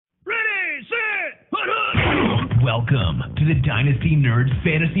Welcome to the Dynasty Nerds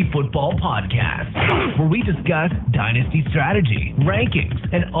Fantasy Football Podcast, where we discuss dynasty strategy, rankings,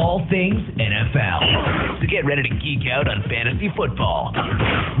 and all things NFL. So get ready to geek out on fantasy football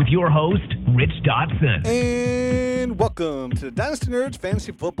with your host, Rich Dotson. And welcome to the Dynasty Nerds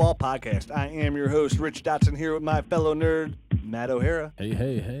Fantasy Football Podcast. I am your host, Rich Dotson, here with my fellow nerd, Matt O'Hara.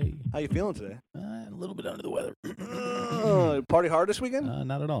 Hey. How you feeling today? A little bit under the weather. Party hard this weekend?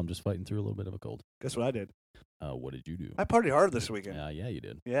 Not at all. I'm just fighting through a little bit of a cold. Guess what I did? What did you do? I partied hard this weekend. Yeah, you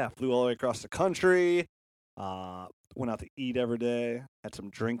did. Yeah, flew all the way across the country. Went out to eat every day. Had some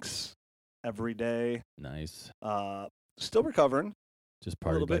drinks every day. Nice. Still recovering. Just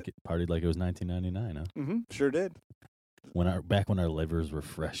partied like it was 1999, huh? Mm-hmm. Sure did. Back when our livers were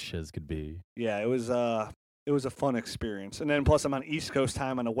fresh as could be. Yeah, it was a fun experience. And then plus I'm on East Coast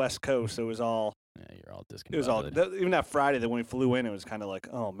time on the West Coast, so it was all. Yeah, you're all discombobulated. It was all even that Friday that when we flew in, it was kind of like,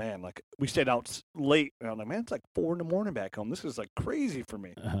 oh man, like we stayed out late, and I'm like, man, it's like 4 a.m. back home. This is like crazy for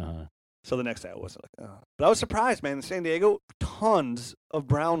me. So the next day I was like, oh. But I was surprised, man. In San Diego, tons of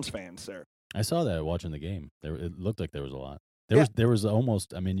Browns fans there. I saw that watching the game. It looked like there was a lot. Yeah. There was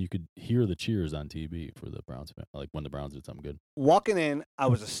almost. I mean, you could hear the cheers on TV for the Browns, like when the Browns did something good. Walking in, I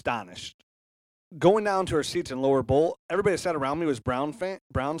was astonished. Going down to our seats in lower bowl, everybody that sat around me was Browns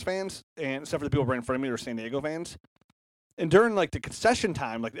fans, and except for the people right in front of me were San Diego fans. And during like the concession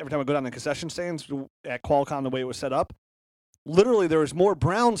time, like every time I go down the concession stands at Qualcomm, the way it was set up, literally there was more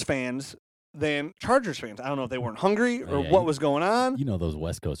Browns fans than Chargers fans. I don't know if they weren't hungry or what was going on. You know those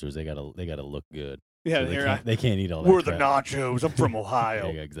West Coasters, they gotta look good. Yeah, so they can't eat all that. We're crap. the nachos. I'm from Ohio.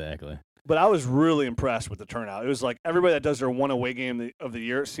 Yeah, exactly. But I was really impressed with the turnout. It was like everybody that does their one away game of the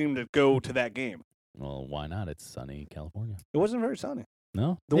year seemed to go to that game. Well, why not? It's sunny California. It wasn't very sunny.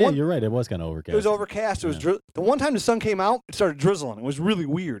 No? You're right. It was kind of overcast. It was overcast. It was the one time the sun came out, it started drizzling. It was really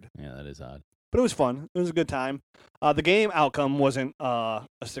weird. Yeah, that is odd. But it was fun. It was a good time. The game outcome wasn't a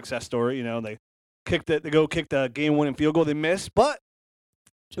success story. You know, they kicked the game-winning field goal. They missed, but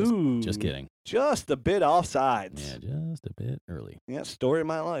just kidding. Just a bit offsides. Yeah, just a bit early. Yeah, story of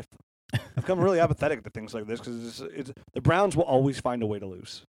my life. I've become really apathetic to things like this because the Browns will always find a way to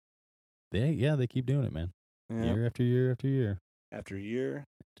lose. They keep doing it, man. Yeah. Year after year after year. After year.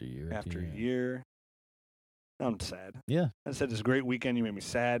 After year. I'm sad. Yeah. I said this is a great weekend. You made me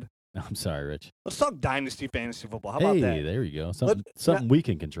sad. I'm sorry, Rich. Let's talk Dynasty Fantasy Football. How about that? Hey, there you go. Something we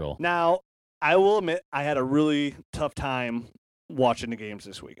can control. Now, I will admit I had a really tough time watching the games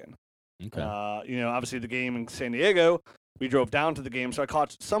this weekend. Okay. Obviously the game in San Diego, we drove down to the game, so I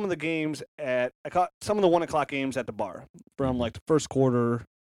caught some of the 1 o'clock games at the bar from like the first quarter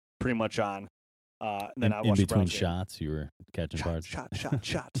pretty much on. Then I watched in between the shots, you were catching parts.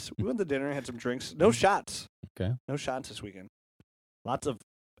 Shots. We went to dinner, had some drinks. No shots. Okay. No shots this weekend. Lots of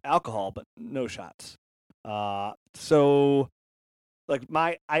alcohol, but no shots. So like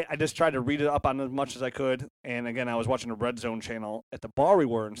I just tried to read it up on as much as I could. And again, I was watching the Red Zone channel at the bar we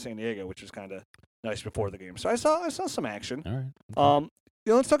were in San Diego, which was kind of nice before the game. So I saw some action. All right. Okay.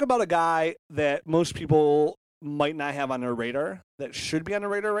 Let's talk about a guy that most people might not have on their radar that should be on the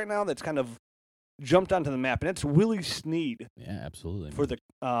radar right now. That's kind of jumped onto the map, and it's Willie Snead. Yeah, absolutely. For the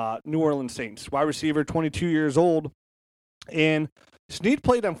New Orleans Saints, wide receiver, 22 years old, and Snead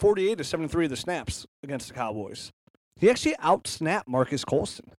played on 48 to 73 of the snaps against the Cowboys. He actually out-snapped Marcus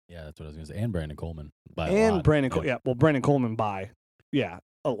Colston. Yeah, that's what I was going to say. And Brandon Coleman by a lot. Brandon Coleman by,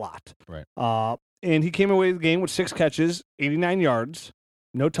 a lot. Right. And he came away with the game with 6 catches, 89 yards,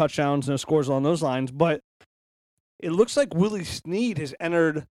 no touchdowns, no scores along those lines. But it looks like Willie Snead has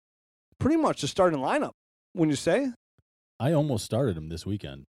entered pretty much the starting lineup, wouldn't you say? I almost started him this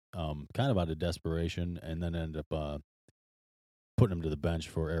weekend, kind of out of desperation, and then ended up putting him to the bench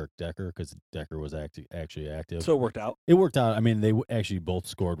for Eric Decker because Decker was actually active. So it worked out. It worked out. I mean, they actually both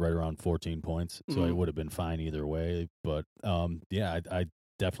scored right around 14 points, so it would have been fine either way. But, I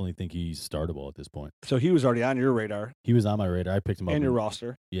definitely think he's startable at this point. So he was already on your radar. He was on my radar. I picked him up. And your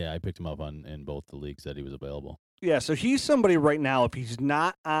roster. Yeah, I picked him up in both the leagues that he was available. Yeah, so he's somebody right now, if he's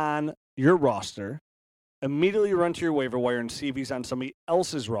not on your roster, immediately run to your waiver wire and see if he's on somebody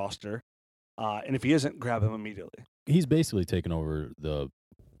else's roster. And if he isn't, grab him immediately. He's basically taken over the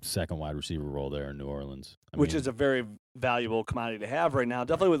second wide receiver role there in New Orleans. Which is a very valuable commodity to have right now.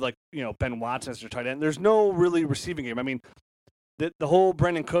 Definitely with, Ben Watson as your tight end. There's no really receiving game. I mean, the whole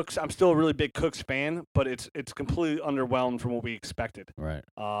Brandon Cooks, I'm still a really big Cooks fan, but it's completely underwhelmed from what we expected. Right.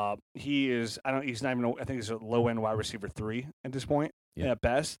 He's not even, I think he's a low-end wide receiver 3 at this point Yeah. at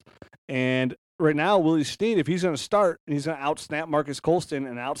best. And right now, Willie Snead, if he's going to start and he's going to out-snap Marcus Colston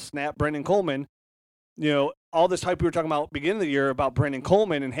and out-snap Brandon Coleman, all this hype we were talking about beginning of the year about Brandon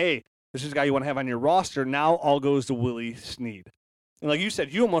Coleman and, hey, This is a guy you want to have on your roster. Now all goes to Willie Snead. And like you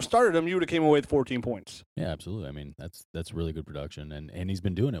said, you almost started him. You would have came away with 14 points. Yeah, absolutely. I mean, that's really good production, and he's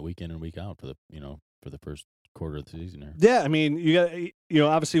been doing it week in and week out for the first quarter of the season here. Yeah, I mean,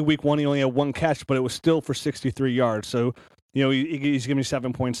 obviously week 1 he only had 1 catch, but it was still for 63 yards. So, he's giving me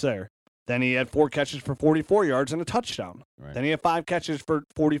 7 points there. Then he had 4 catches for 44 yards and a touchdown. Right. Then he had 5 catches for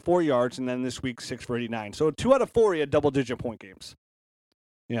 44 yards, and then this week 6 for 89. So 2 out of 4 he had double-digit point games.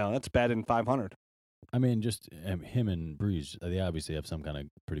 That's bad in 500. I mean, just him and Breeze, they obviously have some kind of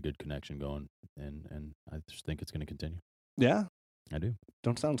pretty good connection going, and I just think it's going to continue. Yeah? I do.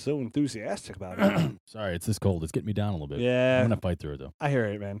 Don't sound so enthusiastic about it. Sorry, it's this cold. It's getting me down a little bit. Yeah. I'm going to fight through it, though. I hear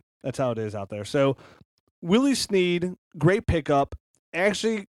it, man. That's how it is out there. So, Willie Snead, great pickup.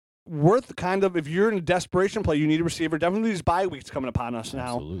 Actually, worth kind of, if you're in a desperation play, you need a receiver. Definitely these bye weeks coming upon us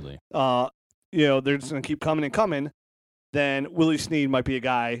now. Absolutely. They're just going to keep coming and coming. Then Willie Snead might be a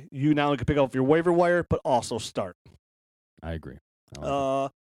guy you not only can pick up off your waiver wire, but also start. I agree.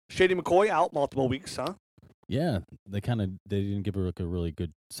 Shady McCoy out multiple weeks, huh? Yeah, they didn't give a really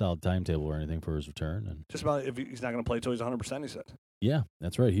good solid timetable or anything for his return, and just about if he's not going to play until he's 100%. He said. Yeah,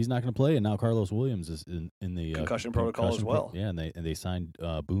 that's right. He's not going to play, and now Carlos Williams is in the concussion protocol as well. Yeah, and they signed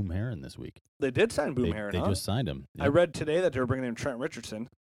Boom Herron this week. They did sign Boom Herron. They just signed him. Yep. I read today that they were bringing in Trent Richardson.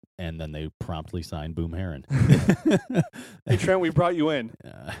 And then they promptly signed Boom Herron. Hey, Trent, we brought you in.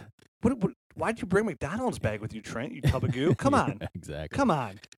 Why'd you bring McDonald's bag with you, Trent, you tub of goo? Come on. Exactly. Come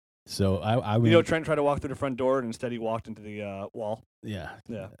on. So I Trent tried to walk through the front door, and instead he walked into the wall. Yeah.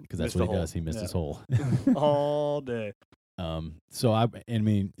 Yeah. Because that's what he does. He missed his hole. All day. So, I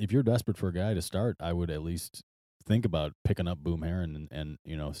mean, if you're desperate for a guy to start, I would at least think about picking up Boom Herron and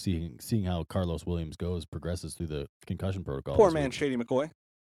seeing how Carlos Williams progresses through the concussion protocol. Poor man, Shady McCoy.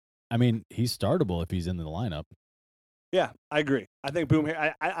 I mean, he's startable if he's in the lineup. Yeah, I agree. I think Boom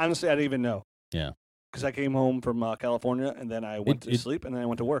Herron, I honestly, I didn't even know. Yeah. Because I came home from California, and then I went to sleep, and then I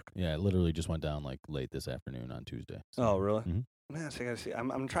went to work. Yeah, it literally just went down like late this afternoon on Tuesday. So. Oh, really? Mm-hmm. Man, so I gotta see.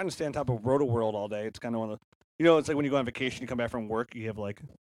 I'm trying to stay on top of Roto World all day. It's kind of one of the, it's like when you go on vacation, you come back from work, you have like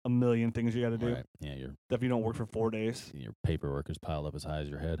a million things you got to do. Right. Yeah, if you don't work for 4 days. Your paperwork is piled up as high as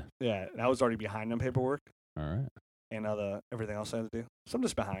your head. Yeah, and I was already behind on paperwork. All right. And everything else I had to do. So I'm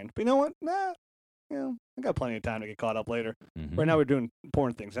just behind. But you know what? I got plenty of time to get caught up later. Mm-hmm. Right now we're doing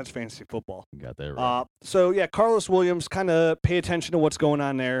important things. That's fantasy football. You got that right. So Carlos Williams, kind of pay attention to what's going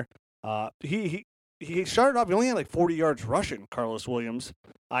on there. He started off, he only had like 40 yards rushing, Carlos Williams.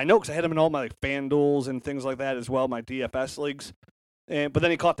 I know because I had him in all my like FanDuels and things like that as well, my DFS leagues. But then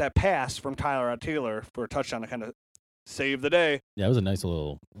he caught that pass from Tyler Taylor for a touchdown to kind of save the day. Yeah, it was a nice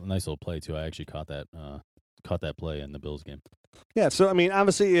little play too. I actually caught that play in the Bills game. Yeah, so I mean,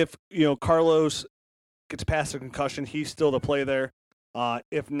 obviously, if Carlos gets past the concussion, he's still the play there.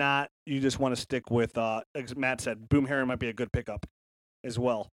 If not, you just want to stick with, as Matt said, Boom Herron might be a good pickup as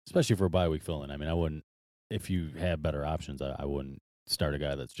well. Especially for a bye week fill-in. I mean, I wouldn't, if you have better options, I wouldn't start a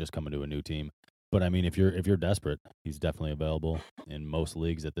guy that's just coming to a new team. But I mean, if you're desperate, he's definitely available in most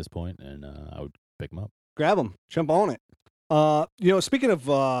leagues at this point, and I would pick him up. Grab him, jump on it. Speaking of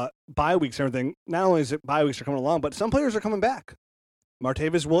bye weeks and everything, not only is it bye weeks are coming along, but some players are coming back.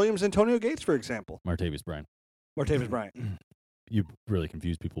 Martavis Williams, Antonio Gates, for example. Martavis Bryant. You really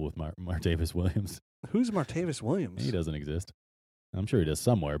confuse people with Martavis Williams. Who's Martavis Williams? He doesn't exist. I'm sure he does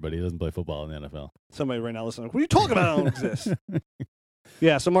somewhere, but he doesn't play football in the NFL. Somebody right now listening, what are you talking about? I don't exist.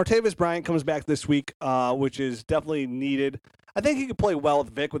 Yeah, so Martavis Bryant comes back this week, which is definitely needed. I think he could play well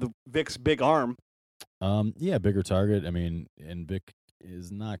with Vic's big arm. Yeah, bigger target. I mean, and Vic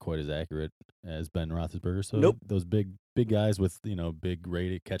is not quite as accurate as Ben Roethlisberger. So nope. Those big guys with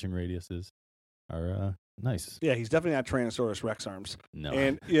big catching radiuses are nice. Yeah, he's definitely not Tyrannosaurus Rex arms. No,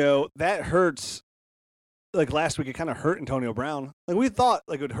 and that hurts. Like last week, it kind of hurt Antonio Brown. Like we thought,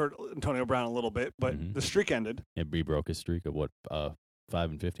 like it would hurt Antonio Brown a little bit, but the streak ended. Yeah, he broke his streak of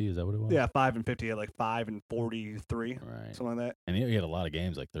 5-50. Is that what it was? Yeah, 5-50. He had like 5-43, right, something like that. And he had a lot of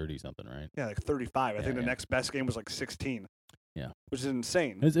games, like 30 something, right? Yeah, like 35. I think the next best game was like 16. Yeah, which is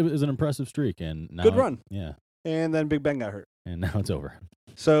insane. It was an impressive streak, and now good run. Yeah, and then Big Ben got hurt, and now it's over.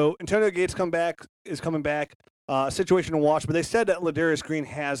 So Antonio Gates is coming back. Situation to watch, but they said that Ladarius Green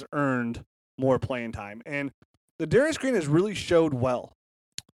has earned more playing time, and Ladarius Green has really showed well.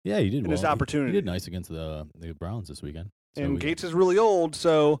 Yeah, he did in his opportunity. He did nice against the Browns this weekend. So and Gates is really old,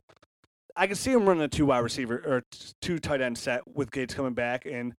 so I can see him running a 2 wide receiver or 2 tight end set with Gates coming back.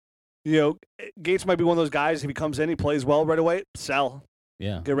 And, Gates might be one of those guys, if he comes in, he plays well right away, sell.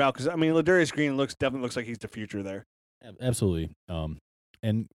 Yeah. Get out. Because, I mean, Ladarius Green definitely looks like he's the future there. Absolutely.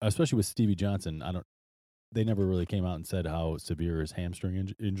 And especially with Stevie Johnson, they never really came out and said how severe his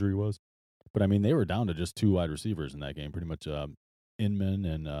hamstring injury was. But I mean, they were down to just 2 wide receivers in that game, pretty much Inman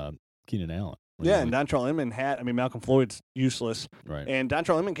and Keenan Allen. Yeah, and Dontrell Inman Malcolm Floyd's useless. Right. And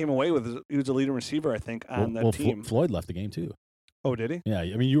Dontrell Inman came away he was the leading receiver, I think, on the team. Floyd left the game too. Oh, did he? Yeah,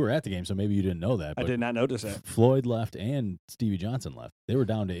 I mean, you were at the game, so maybe you didn't know that. I did not notice that. Floyd left and Stevie Johnson left. They were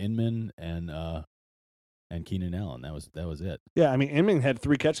down to Inman and Keenan Allen. That was it. Yeah, I mean, Inman had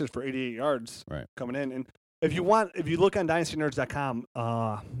 3 catches for 88 yards coming in. And if you look on dynastynerds.com,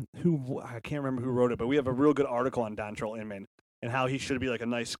 I can't remember who wrote it, but we have a real good article on Dontrell Inman and how he should be like a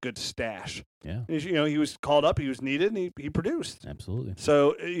nice, good stash. Yeah. And, he was called up, he was needed, and he produced. Absolutely.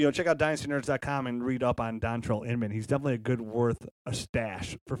 So, check out dynastynerds.com and read up on Dontrell Inman. He's definitely worth a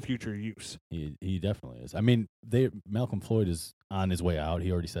stash for future use. He definitely is. I mean, Malcolm Floyd is on his way out.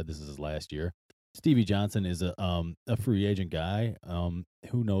 He already said this is his last year. Stevie Johnson is a free agent guy.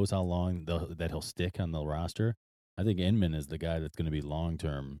 Who knows how long that he'll stick on the roster? I think Inman is the guy that's going to be long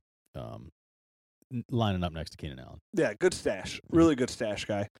term, lining up next to Keenan Allen. Yeah, good stash. Really good stash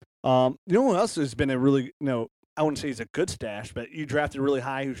guy. You know who else has been a really, I wouldn't say he's a good stash, but you drafted really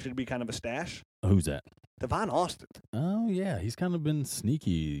high who should be kind of a stash? Who's that? Tavon Austin. Oh, yeah. He's kind of been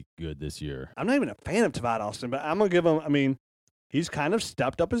sneaky good this year. I'm not even a fan of Tavon Austin, but I'm going to give him, he's kind of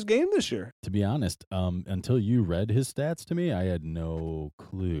stepped up his game this year. To be honest, until you read his stats to me, I had no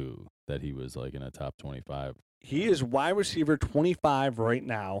clue that he was like in a top 25. He is wide receiver 25 right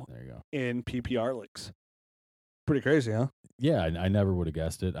now. There you go. In PPR leagues. Pretty crazy, huh? Yeah, I never would have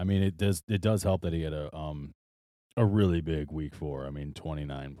guessed it. I mean, it does help that he had a really big week 4. I mean,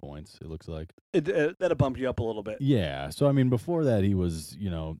 29 points, it looks like. That'll bump you up a little bit. Yeah. So, I mean, before that, he was,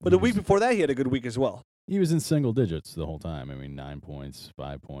 But the week before that, he had a good week as well. He was in single digits the whole time. I mean, 9 points,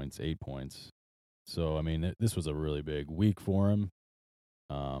 5 points, 8 points. So, I mean, this was a really big week for him.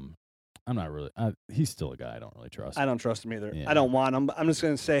 I'm not really he's still a guy I don't really trust. I don't trust him either. Yeah. I don't want him. I'm just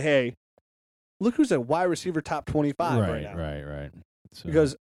going to say, hey, look who's a wide receiver top 25 right now. Right. So,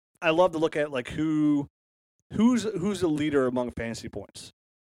 because I love to look at like who's the leader among fantasy points.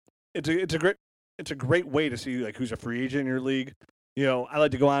 It's a great way to see like who's a free agent in your league. I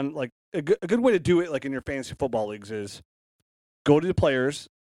like to go on like a good way to do it like in your fantasy football leagues is go to the players,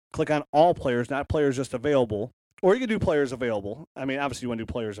 click on all players, not players just available, or you can do players available. I mean, obviously you want to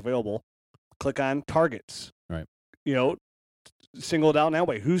do players available. Click on targets. Right. Single it out that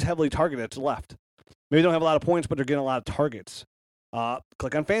way. Who's heavily targeted that's left? Maybe they don't have a lot of points, but they're getting a lot of targets.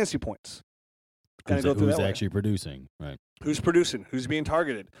 Click on fantasy points. Kind of go through who's that actually producing, right? Who's producing? Who's being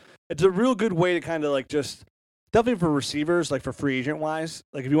targeted? It's a real good way to kind of like just definitely for receivers, like for free agent wise.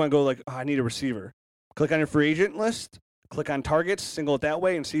 Like if you want to go like, I need a receiver, click on your free agent list, click on targets, single it that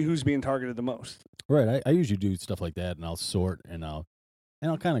way, and see who's being targeted the most. Right. I usually do stuff like that, and I'll sort and I'll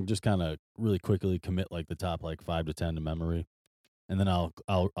kind of really quickly commit like the top like 5 to 10 to memory, and then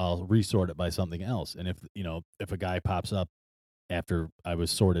I'll resort it by something else. And if a guy pops up after I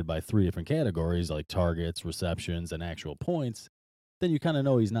was sorted by 3 different categories like targets, receptions, and actual points, then you kind of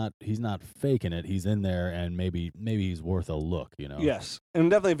know he's not faking it. He's in there, and maybe he's worth a look. Yes, and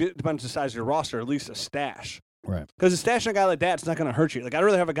definitely if it depends on the size of your roster, at least a stash. Right. Because a stashing a guy like that, it's not going to hurt you. Like I'd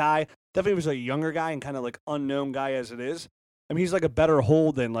rather have a guy definitely if he's a younger guy and kind of like unknown guy as it is. I mean, he's like a better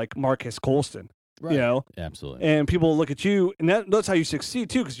hold than like Marcus Colston, right. Absolutely. And people look at you, and that's how you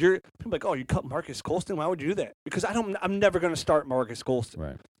succeed too. Because people like, oh, you cut Marcus Colston? Why would you do that? Because I'm never going to start Marcus Colston.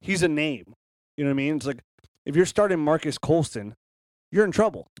 Right. He's a name. You know what I mean? It's like if you're starting Marcus Colston, you're in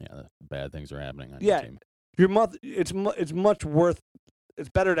trouble. Yeah, bad things are happening on your team. It's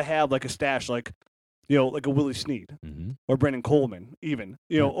better to have like a stash like like a Willie Snead or Brendan Coleman, even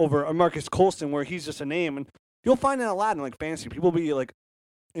over a Marcus Colston where he's just a name. And you'll find that a lot in like fantasy. People be like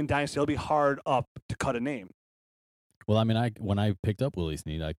in Dynasty, it'll be hard up to cut a name. Well, I mean, when I picked up Willie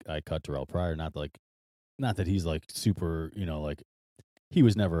Snead, I cut Terrell Pryor. Not that he's like super, like he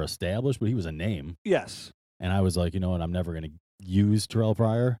was never established, but he was a name. Yes. And I was like, you know what, I'm never going to use Terrell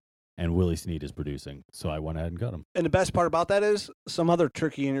Pryor, and Willie Snead is producing, so I went ahead and cut him. And the best part about that is some other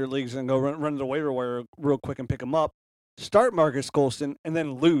turkey in your leagues and go run to the waiver wire real quick and pick him up, start Marcus Colston, and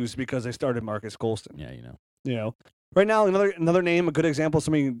then lose because they started Marcus Colston. Yeah, Right now, another name, a good example of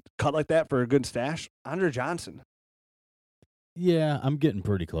somebody cut like that for a good stash, Andre Johnson. Yeah, I'm getting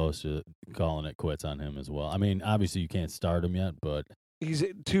pretty close to calling it quits on him as well. I mean, obviously you can't start him yet, but he's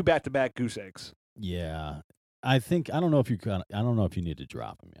 2 back-to-back goose eggs. Yeah, I don't know if you need to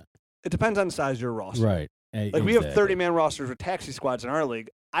drop him yet. It depends on the size of your roster. Right. Like we have 30-man rosters with taxi squads in our league.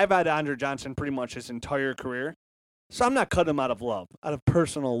 I've had Andre Johnson pretty much his entire career, so I'm not cutting him out of love, out of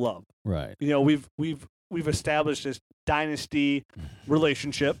personal love. Right. We've established this dynasty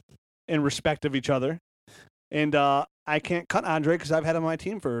relationship and respect of each other. And I can't cut Andre because I've had him on my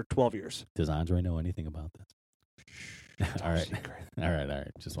team for 12 years. Does Andre know anything about this? All right. Secret. All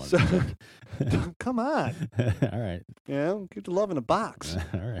right. Just wanted to check. Come on. All right. Keep the love in a box.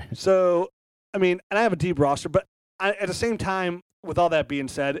 All right. So, I mean, and I have a deep roster, but at the same time, with all that being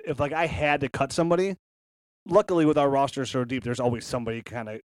said, if like I had to cut somebody, luckily with our roster so deep, there's always somebody kind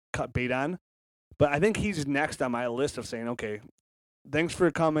of cut bait on. But I think he's next on my list of saying, okay, thanks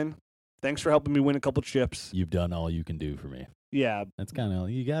for coming. Thanks for helping me win a couple chips. You've done all you can do for me. Yeah. That's kind of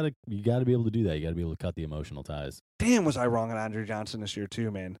you gotta be able to do that. You gotta be able to cut the emotional ties. Damn, was I wrong on Andre Johnson this year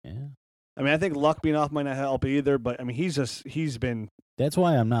too, man. Yeah. I mean, I think luck being off might not help either, but I mean, he's been. That's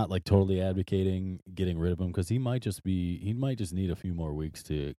why I'm not like totally advocating getting rid of him, because he might just need a few more weeks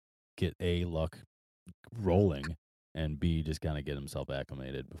to get A, luck rolling, and B, just kind of get himself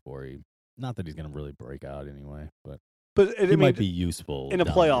acclimated before he. Not that he's gonna really break out anyway, but he might be useful in the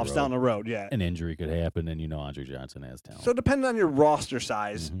playoffs down the road. Yeah, an injury could happen, and Andre Johnson has talent. So depending on your roster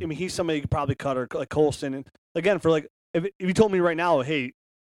size, I mean, he's somebody you could probably cut, or like Colson. And again, for like, if you told me right now, hey,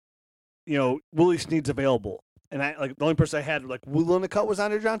 Willie Snead's available, and I like the only person I had like willing to cut was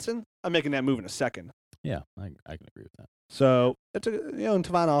Andre Johnson, I'm making that move in a second. Yeah, I can agree with that. So it's and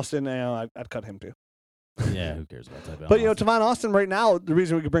Tavon Austin, I'd cut him too. Yeah, who cares about that? But Tavon Austin right now, the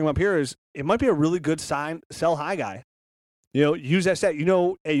reason we could bring him up here is it might be a really good sell high guy. Use that set.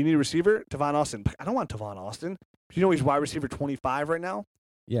 Hey, you need a receiver, Tavon Austin. I don't want Tavon Austin. He's wide receiver 25 right now.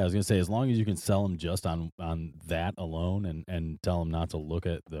 Yeah, I was gonna say, as long as you can sell him just on that alone, and tell him not to look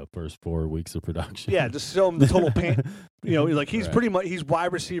at the first 4 weeks of production. Yeah, just show him the total pain. Like he's pretty much he's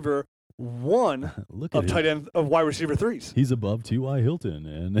wide receiver 1 of tight end of wide receiver 3s. He's above T.Y. Hilton,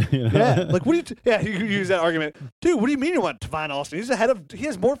 and yeah, like what do you? You use that argument, dude. What do you mean you want Tavon Austin? He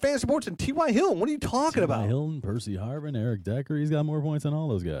has more fantasy points than T.Y. Hilton. What are you talking about? T.Y. Hilton, Percy Harvin, Eric Decker. He's got more points than all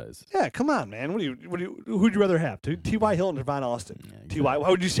those guys. Yeah, come on, man. Who'd you rather have? T.Y. Hilton or Tavon Austin? Yeah, exactly. T.Y. Why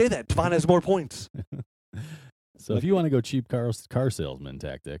would you say that? Tavon has more points. So if you want to go cheap car salesman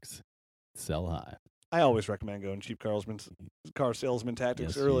tactics, sell high. I always recommend going cheap car salesman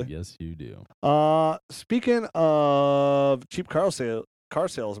tactics early. Yes, you do. Speaking of cheap car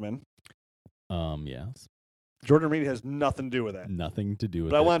salesman. Yes. Jordan Reed has nothing to do with that. Nothing to do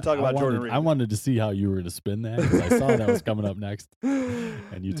with it. But I want to talk about Jordan Reed. I wanted to see how you were going to spin that, because I saw that was coming up next.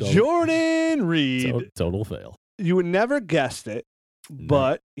 And you told Jordan Reed. Total fail. You would never guessed it,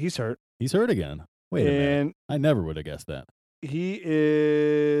 but he's hurt. He's hurt again. Wait a minute. I never would have guessed that. He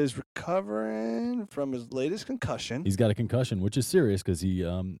is recovering from his latest concussion. He's got a concussion, which is serious, because he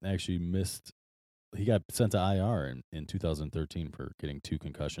actually missed. He got sent to IR in 2013 for getting 2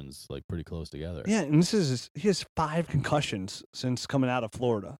 concussions, like pretty close together. Yeah, and he has 5 concussions since coming out of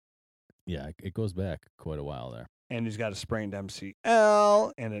Florida. Yeah, it goes back quite a while there. And he's got a sprained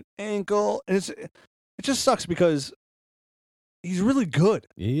MCL and an ankle, and it just sucks because he's really good.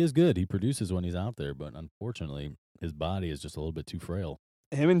 He is good. He produces when he's out there, but unfortunately, his body is just a little bit too frail.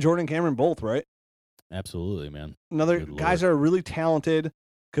 Him and Jordan Cameron both, right? Absolutely, man. Guys that are really talented,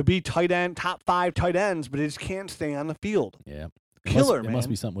 could be tight end, top 5 tight ends, but they just can't stay on the field. Yeah. Man. It must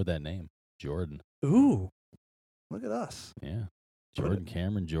be something with that name, Jordan. Ooh, look at us. Yeah. Jordan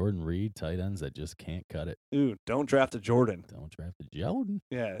Cameron, Jordan Reed, tight ends that just can't cut it. Ooh, don't draft a Jordan. Don't draft a Jordan.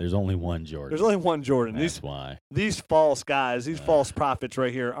 Yeah. There's only one Jordan. There's only one Jordan. That's why. These false guys, these false prophets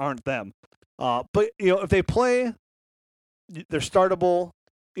right here aren't them. But, if they play, they're startable,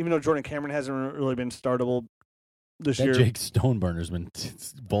 even though Jordan Cameron hasn't really been startable this year. Jake Stoneburner's been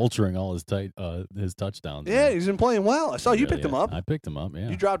vulturing all his touchdowns. Yeah, man. He's been playing well. I saw you picked him up. I picked him up, yeah.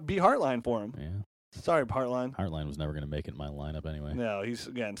 You dropped B. Hartline for him. Yeah. Sorry, Hartline. Hartline was never going to make it in my lineup anyway. No, he's,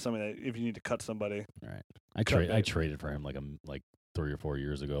 again, somebody that if you need to cut somebody. All right. I traded for him like 3 or 4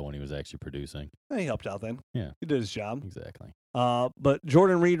 years ago when he was actually producing. He helped out then. Yeah. He did his job. Exactly. But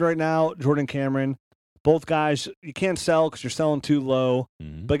Jordan Reed right now, Jordan Cameron, both guys you can't sell because you're selling too low.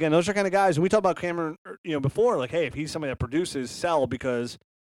 Mm-hmm. But again, those are kind of guys, and we talked about Cameron, before, like, hey, if he's somebody that produces, sell, because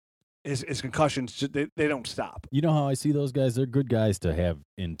his concussions, they don't stop. You know how I see those guys? They're good guys to have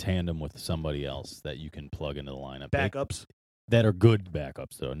in tandem with somebody else that you can plug into the lineup. Backups. That are good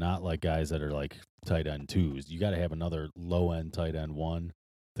backups, though, not like guys that are like tight end 2s. You got to have another low-end tight end 1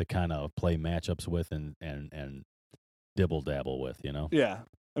 to kind of play matchups with and dibble-dabble with, Yeah.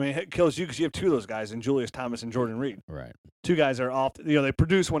 I mean, it kills you because you have 2 of those guys in Julius Thomas and Jordan Reed. Right. 2 guys are off. They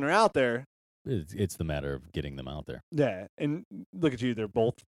produce when they're out there. It's the matter of getting them out there. Yeah, and look at you; they're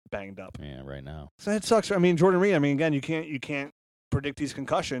both banged up. Yeah, right now. So that sucks. I mean, Jordan Reed. I mean, again, you can't predict these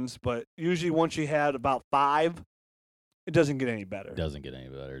concussions, but usually once you had about 5, it doesn't get any better. It doesn't get any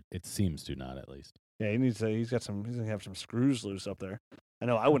better. It seems to not, at least. Yeah, he's gonna have some screws loose up there. I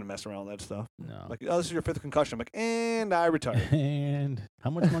know I wouldn't mess around with that stuff. No. Like, oh, this is your 5th concussion. I'm like, and I retire. And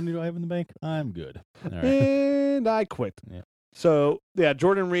how much money do I have in the bank? I'm good. All right. And I quit. Yeah. So, yeah,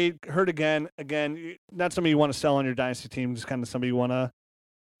 Jordan Reed, hurt again. Again, not somebody you want to sell on your dynasty team, just kind of somebody you want to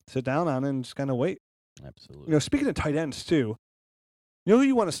sit down on and just kind of wait. Absolutely. You know, speaking of tight ends, too, you know who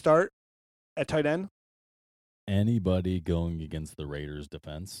you want to start at tight end? Anybody going against the Raiders'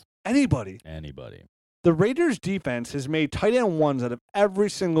 defense? Anybody. The Raiders' defense has made tight end ones out of every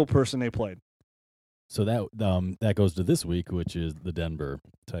single person they played. So that goes to this week, which is the Denver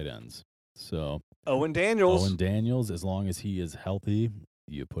tight ends. So Owen Daniels, as long as he is healthy,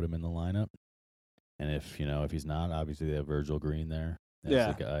 you put him in the lineup. And if he's not, obviously they have Virgil Green there.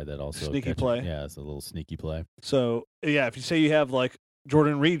 That's a guy that also sneaky play. Yeah, it's a little sneaky play. So yeah, if you say you have like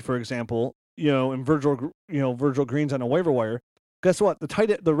Jordan Reed, for example, and Virgil Green's on a waiver wire. Guess what?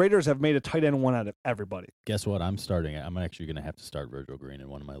 The Raiders have made a tight end one out of everybody. Guess what? I'm actually going to have to start Virgil Green in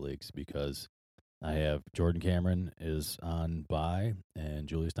one of my leagues because I have Jordan Cameron is on bye and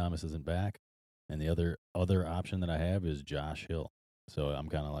Julius Thomas isn't back. And the other option that I have is Josh Hill. So I'm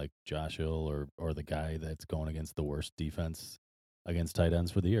kind of like Josh Hill or the guy that's going against the worst defense against tight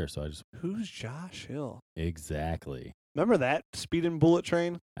ends for the year. So Who's Josh Hill? Exactly. Remember that speed and bullet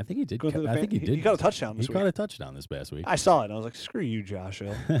train? I think he did. I think he did. He got a touchdown this week. He got a touchdown this past week. I saw it. And I was like, screw you, Josh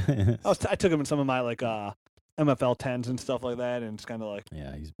Hill. I took him in some of my like MFL 10s and stuff like that, and it's kind of like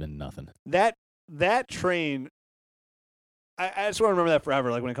he's been nothing. That train. I just want to remember that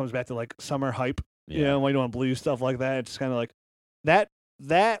forever. Like when it comes back to like summer hype, when you want blue stuff like that, it's kind of like that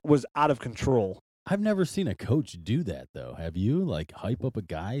was out of control. I've never seen a coach do that, though. Have you? Like, hype up a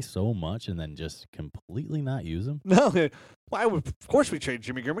guy so much and then just completely not use him? No. Of course we trade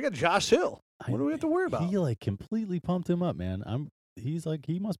Jimmy Graham. We got Josh Hill. What do we have to worry about? He, like, completely pumped him up, man. He's like,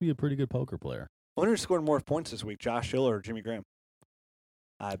 he must be a pretty good poker player. I wonder who scored more points this week, Josh Hill or Jimmy Graham?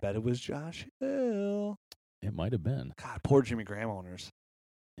 I bet it was Josh Hill. It might have been. God, poor Jimmy Graham owners.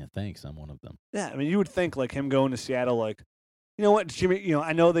 Yeah, thanks. I'm one of them. Yeah, I mean, you would think, like, him going to Seattle, like, you know what, Jimmy,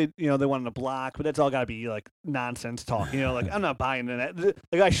 I know they wanted to block, but that's all got to be, like, nonsense talk. Like, I'm not buying into that.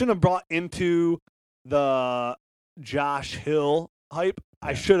 Like, I shouldn't have brought into the Josh Hill hype. Yeah.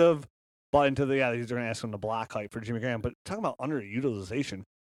 I should have bought into these are going to ask him to block hype for Jimmy Graham. But talking about underutilization,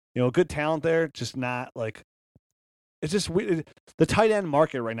 good talent there, just not, like, it's just weird. The tight end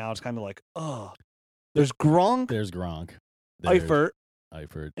market right now is kind of like, oh, there's Gronk. Eifert.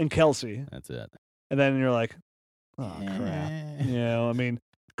 And Kelsey. That's it. And then you're like, oh, crap. I mean,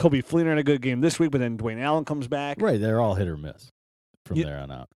 Kobe Fleener had a good game this week, but then Dwayne Allen comes back. Right, they're all hit or miss from there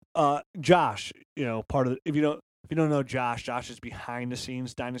on out. Josh, part of if you don't know Josh is behind the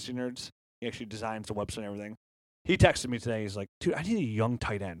scenes Dynasty Nerds. He actually designs the website and everything. He texted me today. He's like, dude, I need a young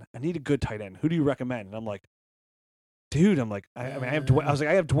tight end. I need a good tight end. Who do you recommend? And I'm like, dude, I have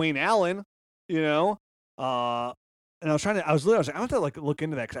Dwayne Allen, and I was I have to like look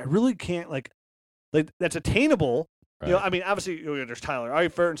into that because I really can't like that's attainable. Right. I mean, obviously there's Tyler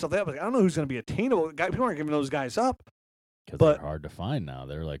Eifert and stuff like that, but I don't know who's going to be attainable. People aren't giving those guys up. Because they're hard to find now.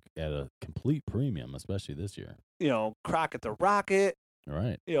 They're like at a complete premium, especially this year. Crockett the Rocket.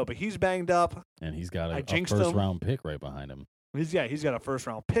 Right. But he's banged up. And he's got a first-round pick right behind him. He's got a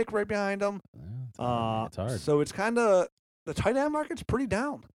first-round pick right behind him. Yeah, it's hard. So it's kind of the tight end market's pretty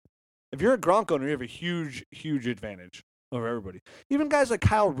down. If you're a Gronk owner, you have a huge, huge advantage over everybody. Even guys like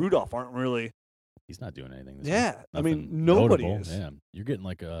Kyle Rudolph aren't really. He's not doing anything this year. I mean, nobody notable. is. Yeah. You're getting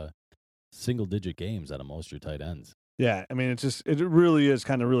like a single-digit games out of most of your tight ends. Yeah, I mean, it really is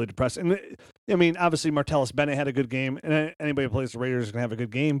kind of really depressing. And I mean, obviously, Martellus Bennett had a good game, and anybody who plays the Raiders is going to have a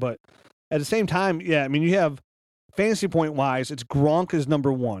good game. But at the same time, I mean, you have fantasy point-wise, it's Gronk is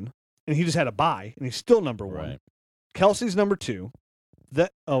number one, and he just had a bye, and he's still number one. Right. Kelsey's number two.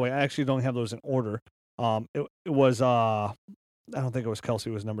 I actually don't have those in order. It was I don't think it was Kelsey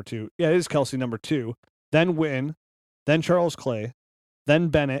was number two. Yeah, it is Kelsey number two. Then Wynn, then Charles Clay, then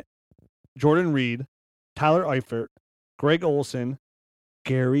Bennett, Jordan Reed, Tyler Eifert, Greg Olsen,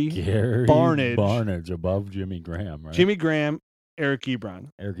 Gary Barnidge above Jimmy Graham, right? Jimmy Graham, Eric Ebron.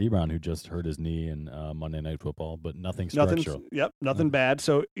 Eric Ebron, who just hurt his knee in Monday Night Football, but nothing structural. Nothing bad.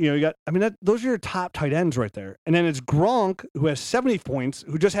 So, you got, I mean, those are your top tight ends right there. And then it's Gronk, who has 70 points,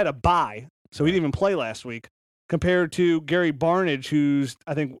 who just had a bye, so he didn't even play last week, compared to Gary Barnidge, who's,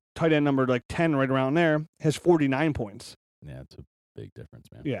 I think, tight end number like 10 right around there, has 49 points. Yeah, it's a big difference,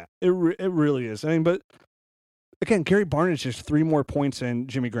 man. Yeah, it really is. I mean, but again, Gary Barnidge has 3 more points than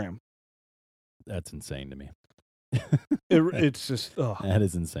Jimmy Graham. That's insane to me. It's just that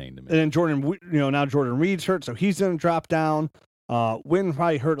is insane to me. And then now Jordan Reed's hurt, so he's going to drop down. Wynn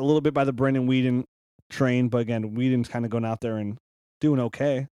probably hurt a little bit by the Brendan Whedon train, but again, Whedon's kind of going out there and doing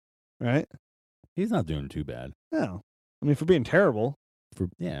okay, right? He's not doing too bad. No. I mean, for being terrible.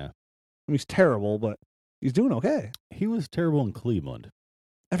 Yeah. I mean, he's terrible, but he's doing okay. He was terrible in Cleveland.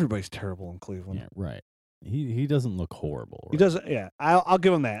 Everybody's terrible in Cleveland. Yeah, right. He doesn't look horrible. Right? He doesn't. Yeah, I'll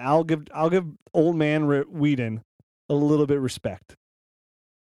give him that. I'll give old man Whedon a little bit of respect.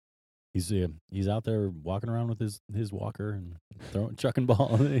 He's out there walking around with his walker and chucking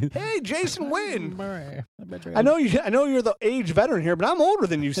ball. Hey, Jason Witten. I know you're the age veteran here, but I'm older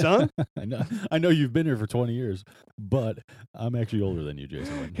than you, son. I know you've been here for 20 years, but I'm actually older than you,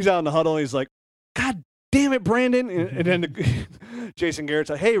 Jason Witten. He's out in the huddle. And he's like, God damn it, Brandon. And then Jason Garrett's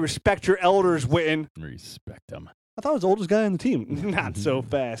like, hey, respect your elders, Witten. Respect them. I thought I was the oldest guy on the team. Not so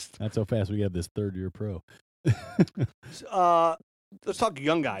fast. Not so fast. We have this third-year pro. Let's talk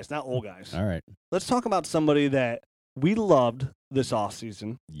young guys, not old guys. All right. Let's talk about somebody that we loved this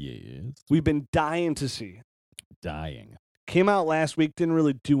offseason. Yes. We've been dying to see. Dying. Came out last week, didn't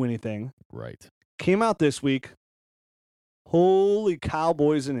really do anything. Right. Came out this week. Holy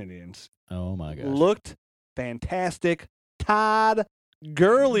Cowboys and Indians. Oh, my gosh. Looked fantastic. Todd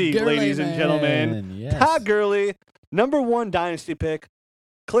Gurley, ladies and gentlemen. Yes. Todd Gurley, #1 dynasty pick.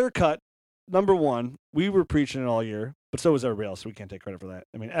 Clear cut, #1. We were preaching it all year, but so was everybody else, so we can't take credit for that.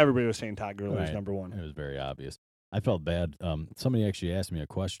 I mean, everybody was saying Todd Gurley was #1. It was very obvious. I felt bad. Somebody actually asked me a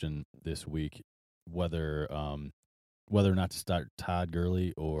question this week whether or not to start Todd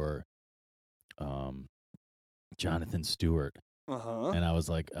Gurley or Jonathan Stewart. And I was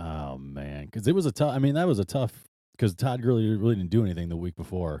like, oh, man. Because it was a tough – I mean, that was a tough – because Todd Gurley really didn't do anything the week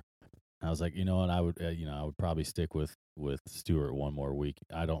before. I was like, you know what, I would probably stick with Stewart one more week.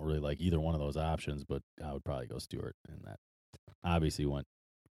 I don't really like either one of those options, but I would probably go Stewart, and that obviously went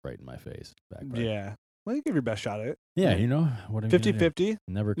right in my face. Backfired. Yeah. Well, you give your best shot at it. Yeah, you know what 50-50.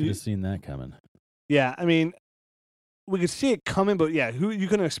 Never could have seen that coming. Yeah, I mean, we could see it coming, but yeah, you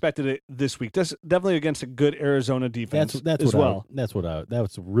couldn't have expected it this week. That's definitely against a good Arizona defense. That's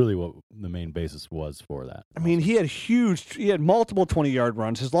really what the main basis was for that. I mean, he had multiple 20-yard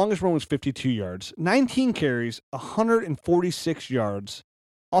runs. His longest run was 52 yards, 19 carries, 146 yards.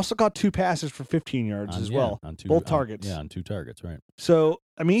 Also caught 2 passes for 15 yards as well. On both targets. On 2 targets, right. So,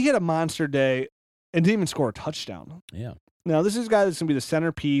 I mean, he had a monster day and didn't even score a touchdown. Yeah. Now, this is a guy that's going to be the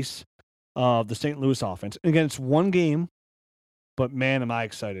centerpiece of the St. Louis offense. And again, it's one game, but man, am I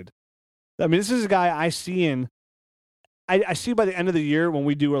excited. I mean, this is a guy I see I see by the end of the year when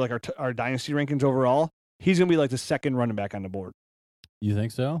we do our dynasty rankings overall, he's going to be like the second running back on the board. You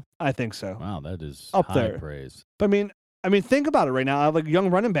think so? I think so. Wow, that is up high there. Praise. But I mean, think about it right now. I have like young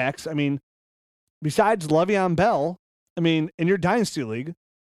running backs. I mean, besides Le'Veon Bell, I mean, in your dynasty league,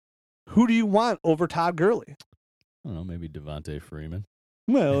 who do you want over Todd Gurley? I don't know, maybe Devontae Freeman.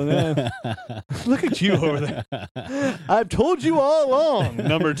 Well, look at you over there. I've told you all along.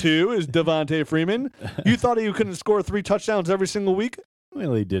 #2 is Devontae Freeman. You thought he couldn't score 3 touchdowns every single week?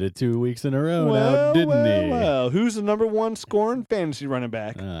 Well, he did it 2 weeks in a row now, didn't he? Well, who's the #1 scoring fantasy running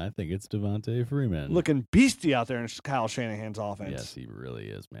back? I think it's Devontae Freeman. Looking beastie out there in Kyle Shanahan's offense. Yes, he really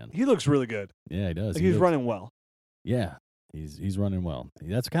is, man. He looks really good. Yeah, he does. Like he's running well. Yeah, he's running well.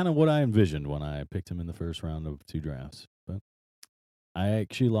 That's kind of what I envisioned when I picked him in the first round of 2 drafts. But I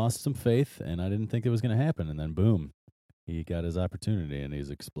actually lost some faith, and I didn't think it was going to happen. And then, boom, he got his opportunity, and he's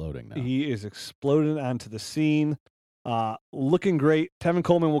exploding now. He is exploding onto the scene. Looking great. Tevin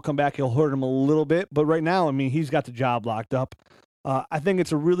Coleman will come back. He'll hurt him a little bit. But right now, I mean, he's got the job locked up. I think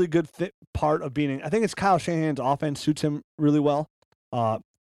it's a really good part of being – I think it's Kyle Shanahan's offense suits him really well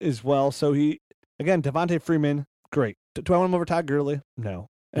as well. So Devontae Freeman, great. Do I want him over Todd Gurley? No.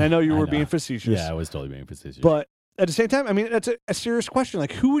 And I know you were being facetious. Yeah, I was totally being facetious. But at the same time, I mean, that's a serious question.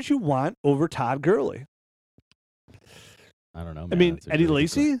 Like, who would you want over Todd Gurley? I don't know, man. I mean, Eddie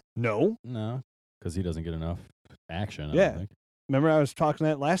Lacy? No. No, because he doesn't get enough action, I yeah. don't think. Remember I was talking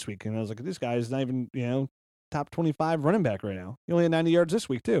that last week, and I was like, this guy is not even, top 25 running back right now. He only had 90 yards this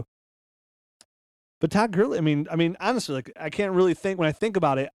week, too. But Todd Gurley, I mean, honestly, like, I can't really think, when I think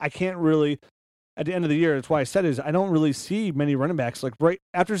about it, I can't really, at the end of the year, that's why I said is I don't really see many running backs. Like, right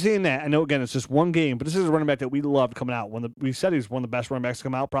after seeing that, I know, again, it's just one game, but this is a running back that we loved coming out. We said he's one of the best running backs to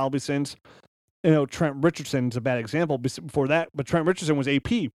come out probably since, Trent Richardson's a bad example before that, but Trent Richardson was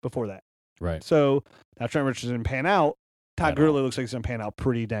AP before that. Right. So now Trent Richardson didn't pan out. Todd Gurley looks like he's going to pan out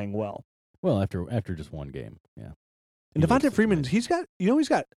pretty dang well. Well, after just one game, yeah. And Devontae Freeman, he's got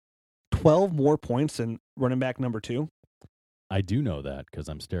 12 more points than running back #2. I do know that because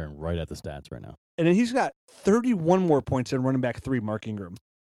I'm staring right at the stats right now. And then he's got 31 more points than running back 3, Mark Ingram.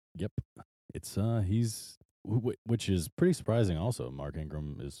 Yep. It's which is pretty surprising also. Mark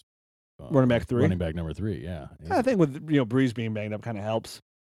Ingram is running back 3. Running back number 3, yeah. I think with Breeze being banged up kind of helps.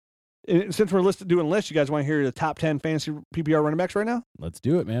 And since we're doing lists, you guys want to hear the top 10 fantasy PPR running backs right now? Let's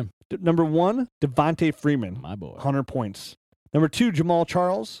do it, man. Number 1, Devontae Freeman. My boy. 100 points. Number 2, Jamal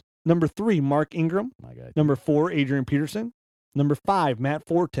Charles. Number 3, Mark Ingram. My guy. Number 4, Adrian Peterson. Number 5, Matt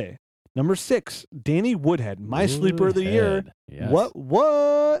Forte. Number 6, Danny Woodhead. My sleeper of the year. Yes.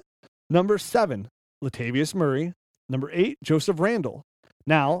 What? Number 7, Latavius Murray. Number 8, Joseph Randle.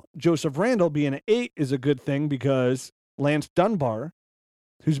 Now, Joseph Randle being an 8 is a good thing because Lance Dunbar,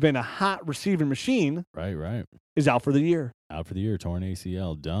 who's been a hot receiving machine, right, is out for the year. Out for the year, torn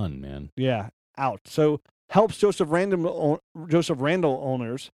ACL, done, man. Yeah, out. So helps Joseph Randle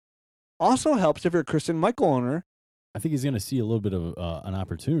owners. Also helps if you're a Christian Michael owner. I think he's going to see a little bit of an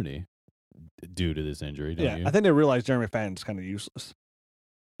opportunity due to this injury, don't you? I think they realized Jeremy McFadden's kind of useless.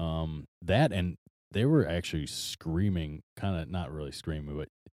 That, and they were actually screaming, kind of not really screaming, but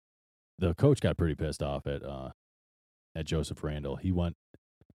the coach got pretty pissed off at Joseph Randle. He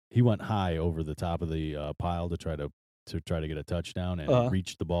went high over the top of the pile to try to get a touchdown and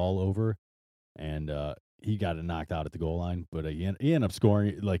reach the ball over, and he got it knocked out at the goal line. But he ended up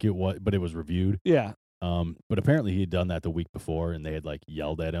scoring but it was reviewed. Yeah. But apparently he had done that the week before, and they had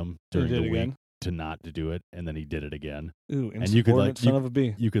yelled at him during the week again? to not to do it, and then he did it again. Ooh, and you could son of a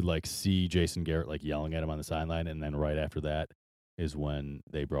bee. You could see Jason Garrett yelling at him on the sideline, and then right after that is when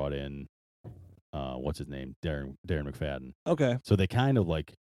they brought in what's his name, Darren McFadden. Okay. So they kind of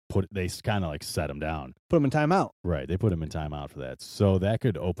set him down. Put him in timeout. Right. They put him in timeout for that. So that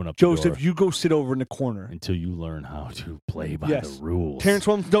could open up Joseph, the door you go sit over in the corner until you learn how to play by the rules. Terrence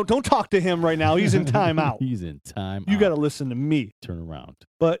Williams, don't talk to him right now. He's in timeout. He's in timeout. You got to listen to me. Turn around.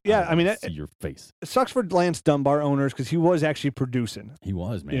 But yeah, see your face. It sucks for Lance Dunbar owners because he was actually producing. He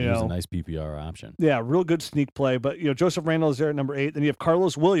was, man. He was a nice PPR option. Yeah, real good sneak play. But Joseph Randle is there at number 8. Then you have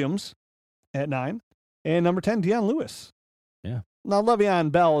Carlos Williams at 9, and number 10, Deion Lewis. Yeah. Now,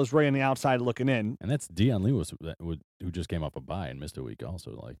 Le'Veon Bell is right on the outside looking in. And that's Deion Lewis, who just came off a bye and missed a week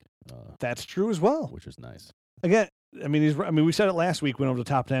also. That's true as well. Which is nice. Again, we said it last week, went over the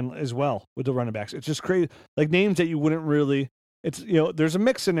top 10 as well with the running backs. It's just crazy. Names that you wouldn't really, there's a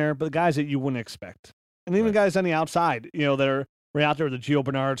mix in there, but guys that you wouldn't expect. And even guys on the outside, that are right out there, the Gio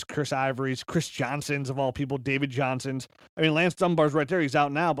Bernards, Chris Ivory's, Chris Johnsons of all people, David Johnsons. Lance Dunbar's right there. He's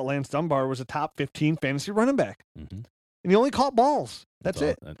out now, but Lance Dunbar was a top 15 fantasy running back. Mm-hmm. And he only caught balls. That's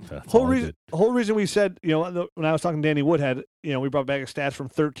it. Whole reason we said, when I was talking to Danny Woodhead, we brought back stats from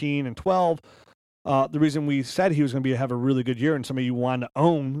 13 and 12. The reason we said he was going to have a really good year and somebody you wanted to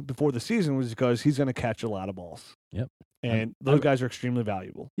own before the season was because he's going to catch a lot of balls. Yep. And those guys are extremely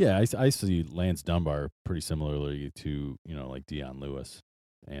valuable. Yeah, I see Lance Dunbar pretty similarly to, Deion Lewis.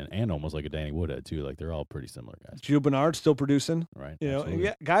 And almost like a Danny Woodhead too. They're all pretty similar guys. Gio Bernard still producing, right?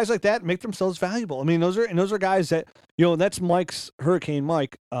 Guys like that make themselves valuable. Those are guys that that's Mike's Hurricane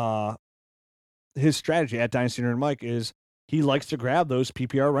Mike. His strategy at Dynasty Nerd Mike is he likes to grab those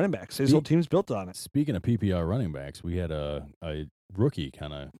PPR running backs. His whole team's built on it. Speaking of PPR running backs, we had a rookie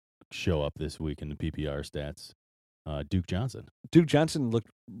kind of show up this week in the PPR stats. Duke Johnson. Duke Johnson looked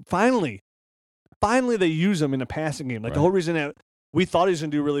finally they use him in the passing game. The whole reason that we thought he was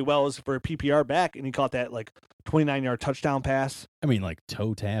going to do really well is for a PPR back, and he caught that 29-yard touchdown pass.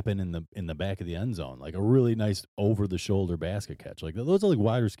 Toe tapping in the back of the end zone, a really nice over the shoulder basket catch. Those are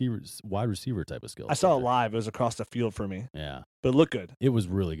wide receiver type of skills. I saw it live. It was across the field for me. Yeah, but it looked good. It was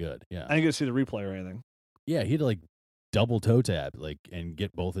really good. Yeah, I didn't get to see the replay or anything. Yeah, he had to double toe tap and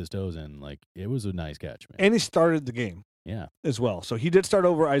get both his toes in. It was a nice catch, man. And he started the game. Yeah, as well. So he did start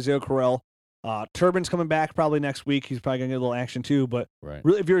over Isaiah Correll. Turbin's coming back probably next week. He's probably going to get a little action too. But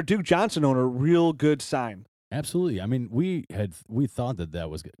really, if you're a Duke Johnson owner, real good sign. Absolutely. We thought that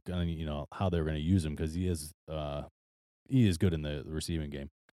was going to, how they were going to use him because he is good in the receiving game.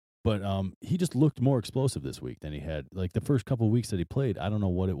 But he just looked more explosive this week than he had. The first couple of weeks that he played, I don't know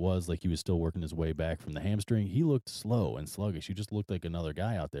what it was. He was still working his way back from the hamstring. He looked slow and sluggish. He just looked like another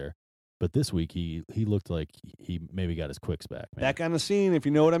guy out there. But this week, he looked like he maybe got his quicks back. Man. Back on the scene, if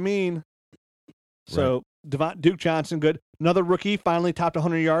you know what I mean. So Duke Johnson, good. Another rookie finally topped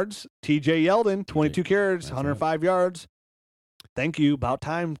 100 yards. TJ Yeldon, 22 carries, 105 yards. Thank you. About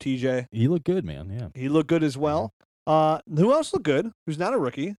time, TJ. He looked good, man. Yeah. He looked good as well. Who else looked good? Who's not a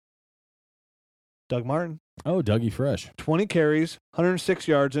rookie? Doug Martin. Oh, Dougie Fresh. 20 carries, 106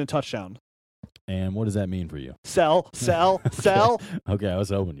 yards, and a touchdown. And what does that mean for you? Sell. Okay, I was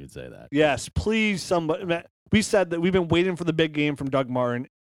hoping you'd say that. Yes, please, somebody. We said that we've been waiting for the big game from Doug Martin.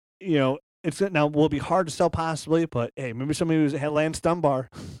 Now will be hard to sell possibly, but hey, maybe somebody who had Lance Dunbar.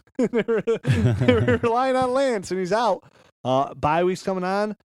 they were relying on Lance, and he's out. Bye week's coming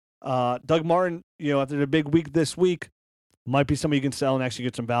on. Doug Martin, after the big week this week, might be somebody you can sell and actually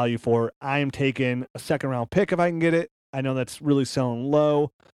get some value for. I am taking a second-round pick if I can get it. I know that's really selling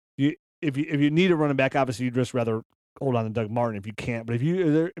low. If you need a running back, obviously you'd just rather hold on to Doug Martin if you can't. But if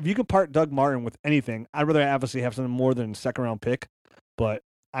you can part Doug Martin with anything, I'd rather obviously have something more than a second-round pick. But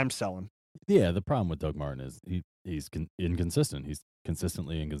I'm selling. Yeah, the problem with Doug Martin is he's inconsistent. He's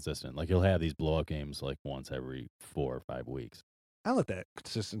consistently inconsistent. Like he'll have these blowout games like once every 4 or 5 weeks. I like that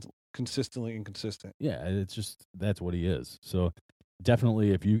consistently inconsistent. Yeah, it's just that's what he is. So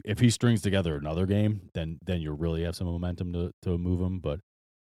definitely, if he strings together another game, then you really have some momentum to move him. But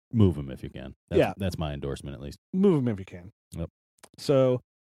move him if you can. That's my endorsement at least. Move him if you can. Yep. So,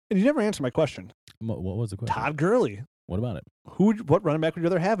 and you never answered my question. What was the question? Todd Gurley. What about it? What running back would you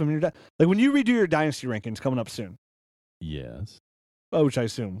rather have him in your like when you redo your dynasty rankings coming up soon? Yes. Oh, which I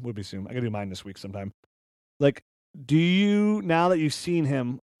assume would be soon. I gotta do mine this week sometime. Like, do you, now that you've seen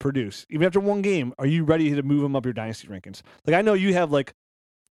him produce, even after one game, are you ready to move him up your dynasty rankings? Like, I know you have like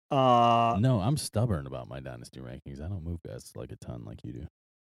no, I'm stubborn about my dynasty rankings. I don't move guys like a ton like you do.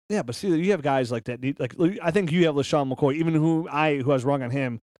 Yeah, but see, you have guys like that. Like, I think you have LaShawn McCoy, even who I was wrong on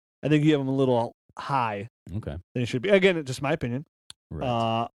him. I think you have him a little high. Okay. Than it should be. Again, it's just my opinion.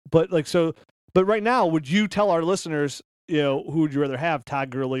 Right. But right now, would you tell our listeners, who would you rather have, Todd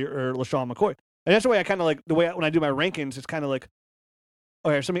Gurley or LaShawn McCoy? And that's the way I kind of like the way when I do my rankings. It's kind of like,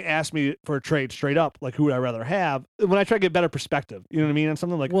 okay, if somebody asked me for a trade straight up, like who would I rather have? When I try to get better perspective, you know what I mean, on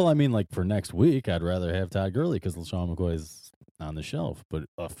something like. Well, I mean, like for next week, I'd rather have Todd Gurley because LaShawn McCoy is on the shelf. But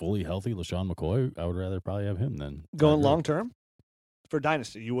a fully healthy LaShawn McCoy, I would rather probably have him than going long term for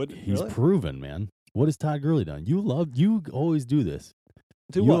dynasty. You would. He's really? Proven, man. What has Todd Gurley done? You always do this.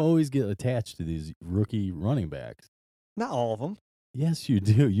 Do you what? Always get attached to these rookie running backs. Not all of them. Yes, you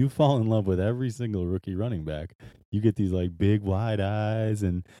do. You fall in love with every single rookie running back. You get these like big wide eyes,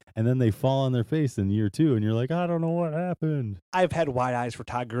 and then they fall on their face in year 2, and you're like, I don't know what happened. I've had wide eyes for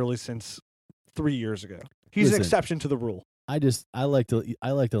Todd Gurley since 3 years ago. He's an exception to the rule. I like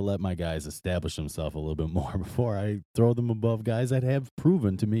to let my guys establish themselves a little bit more before I throw them above guys that have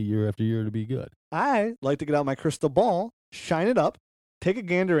proven to me year after year to be good. I like to get out my crystal ball, shine it up, take a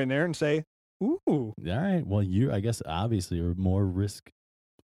gander in there, and say, "Ooh." All right. Well, I guess obviously you're more risky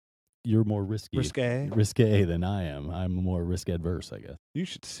than I am. I'm more risk adverse, I guess. You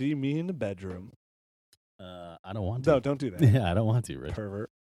should see me in the bedroom. I don't want to. No, don't do that. Yeah, I don't want to, Rich. Pervert.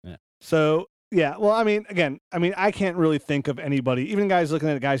 Yeah. So. Yeah, well, I mean, I can't really think of anybody, even guys looking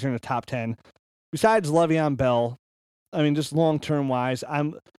at the guys who are in the top 10, besides Le'Veon Bell. I mean, just long-term wise,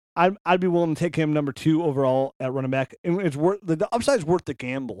 I'd be willing to take him number 2 overall at running back. And it's the upside's worth the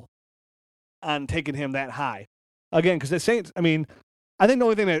gamble on taking him that high. Again, because the Saints, I mean, I think the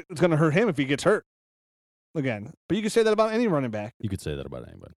only thing that's going to hurt him if he gets hurt. Again, but you could say that about any running back. You could say that about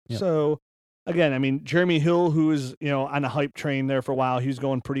anybody. Yep. So, again, I mean, Jeremy Hill, who is, on the hype train there for a while, he's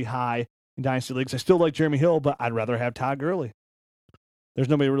going pretty high in dynasty leagues. I still like Jeremy Hill, but I'd rather have Todd Gurley. There's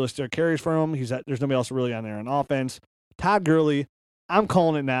nobody really still carries for him. There's nobody else really on there on offense. Todd Gurley, I'm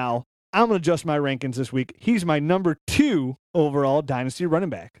calling it now. I'm going to adjust my rankings this week. He's my number 2 overall dynasty running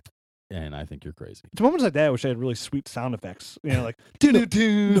back. And I think you're crazy. It's moments like that I wish I had really sweet sound effects. Like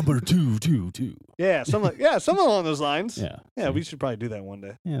doo-doo-doo. Number 2. Yeah, something along those lines. Yeah. We should probably do that one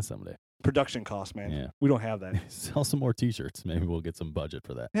day. Yeah, someday. Production costs, man. Yeah. We don't have that. Sell some more T-shirts. Maybe we'll get some budget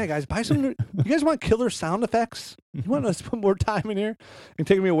for that. Yeah, guys, buy some. You guys want killer sound effects? You want us to put more time in here and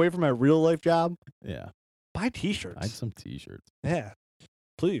take me away from my real life job? Yeah. Buy T-shirts. I'd some T-shirts. Yeah,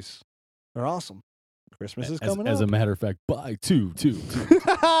 please. They're awesome. Christmas is coming up. As a matter of fact, buy two.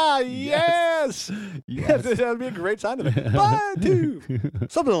 Yes. Yes. That'd be a great sound effect. Buy 2.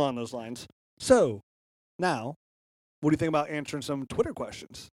 Something along those lines. So, now, what do you think about answering some Twitter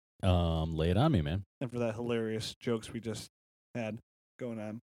questions? Lay it on me, man. And for that hilarious jokes we just had going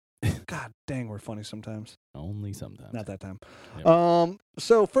on. God dang, we're funny sometimes. Only sometimes. Not that time. Yep.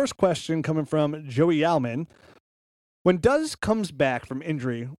 So first question coming from Joey Yalman. When Dez comes back from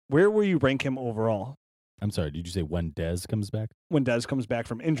injury, where will you rank him overall? I'm sorry, did you say when Dez comes back? When Dez comes back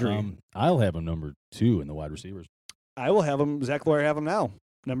from injury. I'll have him number 2 in the wide receivers. I will have him, Zach Lawyer have him now,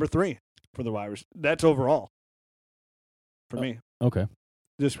 number 3 for the wide receivers. That's overall for me. Okay.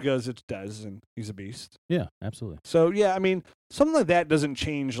 Just because it's Dez and he's a beast. Yeah, absolutely. So, yeah, I mean, something like that doesn't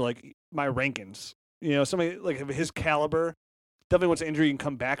change, like, my rankings. Somebody, like, of his caliber, definitely once an injury you can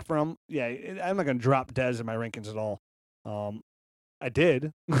come back from. Yeah, I'm not going to drop Dez in my rankings at all. I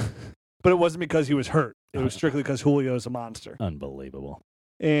did, but it wasn't because he was hurt. It was strictly because Julio is a monster. Unbelievable.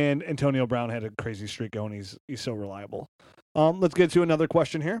 And Antonio Brown had a crazy streak going. He's so reliable. Let's get to another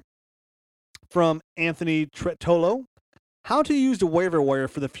question here from Anthony Tretolo. how to use the waiver wire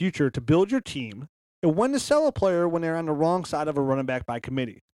for the future to build your team, and when to sell a player when they're on the wrong side of a running back by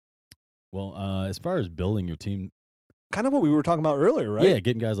committee. Well, as far as building your team, kind of what we were talking about earlier, right? Yeah,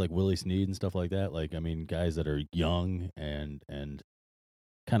 getting guys like Willie Snead and stuff like that. Like, I mean, guys that are young and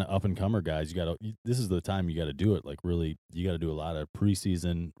kind of up and comer guys. This is the time you got to do it. Like, really, you got to do a lot of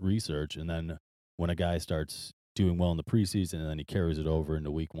preseason research, and then when a guy starts doing well in the preseason and then he carries it over into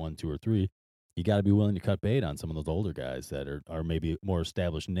week 1, 2, or 3, you got to be willing to cut bait on some of those older guys that are maybe more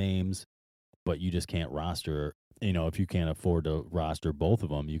established names, but you just can't roster. If you can't afford to roster both of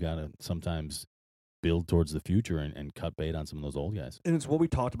them, you got to sometimes build towards the future and cut bait on some of those old guys. And it's what we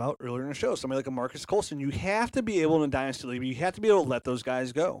talked about earlier in the show. Somebody like a Marcus Colston, you have to be able in a dynasty league, you have to be able to let those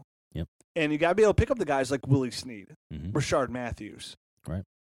guys go. Yep. And you got to be able to pick up the guys like Willie Snead, Rashard Matthews. Right.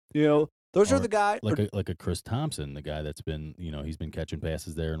 Those are the guys. Like a Chris Thompson, the guy that's been, he's been catching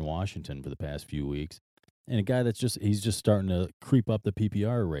passes there in Washington for the past few weeks. And a guy he's just starting to creep up the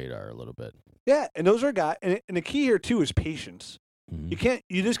PPR radar a little bit. Yeah, and those are guys, and the key here too is patience. You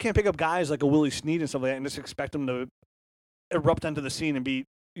just can't pick up guys like a Willie Snead and stuff like that and just expect them to erupt onto the scene and be,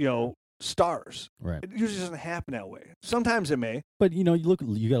 stars. Right. It usually doesn't happen that way. Sometimes it may. But you got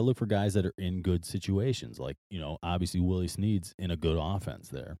to look for guys that are in good situations. Like, obviously Willie Snead's in a good offense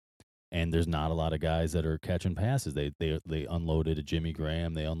there. And there's not a lot of guys that are catching passes. They unloaded a Jimmy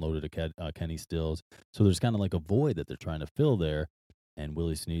Graham, they unloaded a Kenny Stills. So there's kind of like a void that they're trying to fill there. And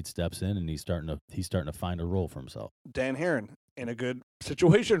Willie Snead steps in and he's starting to find a role for himself. Dan Herron in a good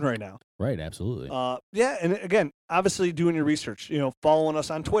situation right now. Right, absolutely. Yeah, and again, obviously doing your research. Following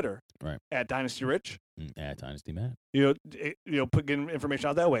us on Twitter. Right. At Dynasty Rich. At Dynasty Matt. Getting information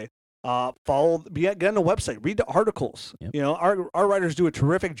out that way. Get on the website, read the articles. Yep. Our writers do a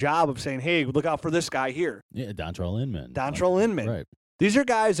terrific job of saying, hey, look out for this guy here. Yeah, Dontrell Inman. Right. These are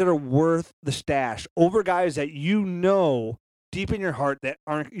guys that are worth the stash over guys that deep in your heart that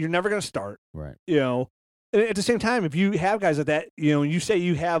you're never going to start. Right. At the same time, if you have guys like that, you say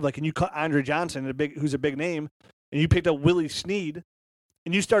you have and you cut Andre Johnson, who's a big name, and you picked up Willie Snead,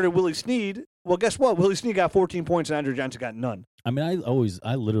 and you started Willie Snead. Well, guess what? Willie Snead got 14 points, and Andre Johnson got none. I mean,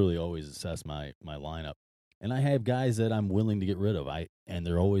 I literally always assess my lineup, and I have guys that I'm willing to get rid of. And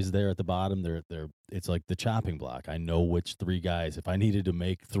they're always there at the bottom. It's like the chopping block. I know which 3 guys. If I needed to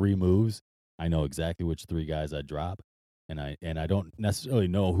make 3 moves, I know exactly which 3 guys I'd drop. And I don't necessarily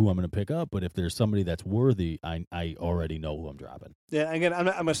know who I'm going to pick up, but if there's somebody that's worthy, I already know who I'm dropping. Yeah, again, I'm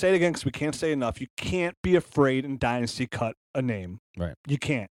going to say it again because we can't say enough. You can't be afraid in Dynasty cut a name. Right. You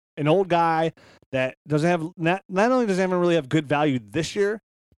can't. An old guy that doesn't have not only doesn't really have good value this year,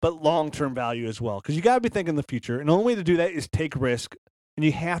 but long-term value as well. Because you got to be thinking the future, and the only way to do that is take risk, and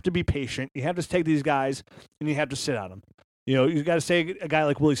you have to be patient. You have to take these guys, and you have to sit on them. You got to say a guy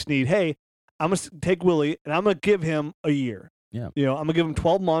like Willie Snead, hey, I'm going to take Willie, and I'm going to give him a year. Yeah. I'm going to give him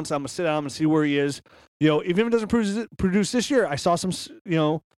 12 months. I'm going to sit down and see where he is. Even if it doesn't produce this year, I saw some,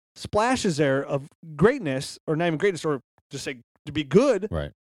 splashes there of greatness, or not even greatness, or just say to be good.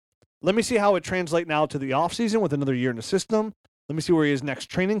 Right. Let me see how it translates now to the offseason with another year in the system. Let me see where he is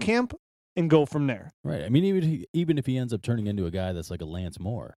next training camp and go from there. Right. I mean, even if he ends up turning into a guy that's like a Lance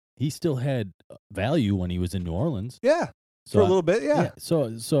Moore, he still had value when he was in New Orleans. Yeah. For a little bit, yeah.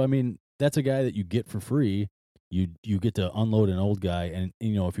 So I mean, that's a guy that you get for free. You get to unload an old guy, and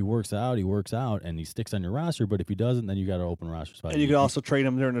if he works out, and he sticks on your roster. But if he doesn't, then you got to open roster spot. And you could also trade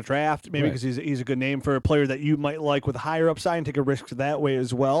him during the draft, maybe because he's a good name for a player that you might like with a higher upside and take a risk that way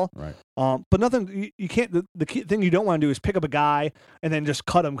as well. Right. But nothing you can't. The key thing you don't want to do is pick up a guy and then just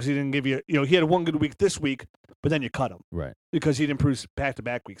cut him because he didn't give you. He had one good week this week, but then you cut him. Right. Because he didn't produce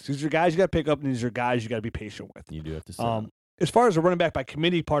back-to-back weeks. These are guys you got to pick up, and these are guys you got to be patient with. You do have to. As far as the running back by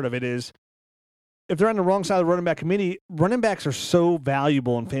committee part of it is, if they're on the wrong side of the running back committee, running backs are so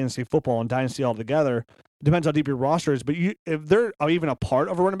valuable in fantasy football and dynasty altogether. It depends how deep your roster is, but if they're even a part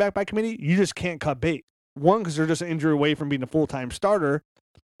of a running back by committee, you just can't cut bait. One, because they're just an injury away from being a full-time starter,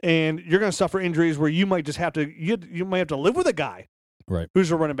 and you're going to suffer injuries where you might just have to you might have to live with a guy, right,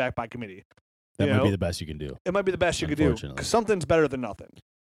 who's a running back by committee. That might be the best you can do. It might be the best you could do because something's better than nothing.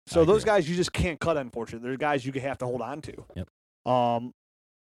 So those guys you just can't cut. Unfortunately, they're guys you have to hold on to. Yep.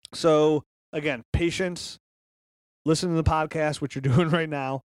 So again, patience. Listen to the podcast, which you're doing right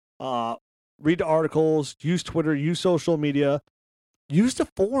now. Read the articles. Use Twitter. Use social media. Use the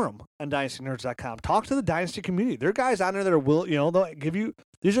forum on DynastyNerds.com. Talk to the Dynasty community. There are guys on there that are they'll give you.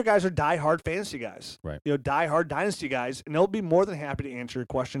 These are guys who are diehard fantasy guys. Right. Diehard Dynasty guys, and they'll be more than happy to answer your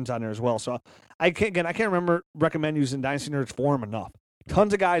questions on there as well. So I can't recommend using Dynasty Nerds forum enough.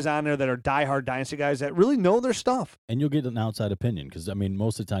 tons of guys on there that are diehard Dynasty guys that really know their stuff. And you'll get an outside opinion because, I mean,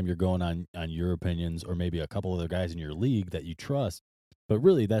 most of the time you're going on your opinions or maybe a couple other guys in your league that you trust. But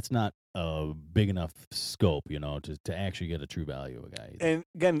really, that's not a big enough scope, to actually get a true value of a guy. And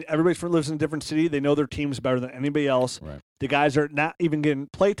again, everybody lives in a different city. They know their teams better than anybody else. Right. The guys are not even getting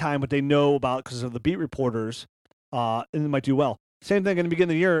play time, but they know about because of the beat reporters, and they might do well. Same thing in the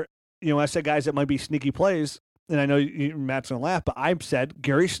beginning of the year. I said guys that might be sneaky plays, and I know Matt's going to laugh, but I said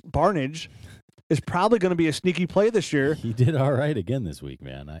Gary Barnidge is probably going to be a sneaky play this year. He did all right again this week,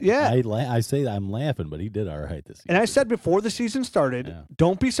 man. I say I'm laughing, but he did all right this season. And I said before the season started,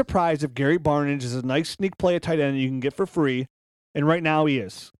 Don't be surprised if Gary Barnidge is a nice sneak play at tight end that you can get for free, and right now he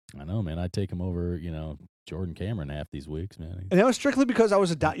is. I know, man. I'd take him over, Jordan Cameron half these weeks, man. And that was strictly because I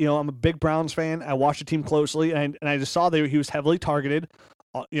was I'm a big Browns fan. I watched the team closely, and I just saw that he was heavily targeted.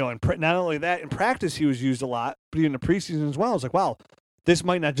 And not only that, in practice he was used a lot, but even in the preseason as well. I was like, wow, this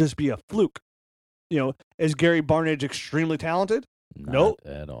might not just be a fluke. Is Gary Barnidge extremely talented? Nope.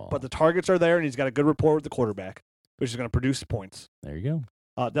 At all. But the targets are there, and he's got a good rapport with the quarterback, which is going to produce points. There you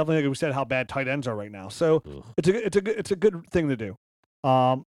go. Definitely, like we said, how bad tight ends are right now. So it's a good thing to do.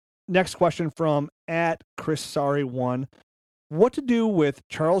 Next question from @ChrisSari1. What to do with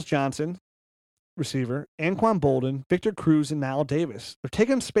Charles Johnson, receiver, Anquan Bolden, Victor Cruz, and Nile Davis? They're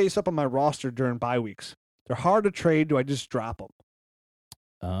taking space up on my roster during bye weeks. They're hard to trade. Do I just drop them?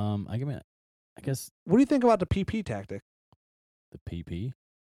 I guess. What do you think about the PP tactic? The PP?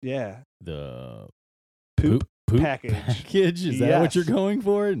 Yeah. The poop package. Is that what you're going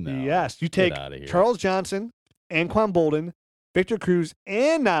for? No. Yes. You take Charles Johnson, Anquan Bolden, Victor Cruz,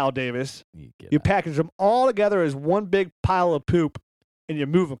 and Nile Davis. You package them all together as one big pile of poop, and you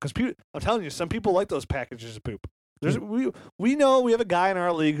move them. Because I'm telling you, some people like those packages of poop. We know we have a guy in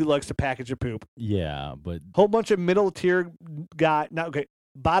our league who likes to package a poop. Yeah, but whole bunch of middle tier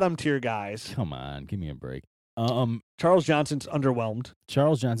bottom tier guys. Come on, give me a break. Charles Johnson's underwhelmed.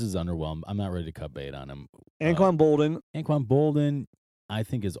 I'm not ready to cut bait on him. Anquan Bolden, I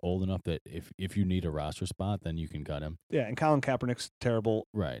think is old enough that if you need a roster spot, then you can cut him. Yeah, and Colin Kaepernick's terrible.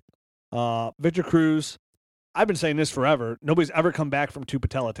 Right. Victor Cruz, I've been saying this forever. Nobody's ever come back from two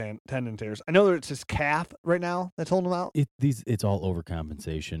patella tendon tears. I know that it's his calf right now that's holding him out. It's all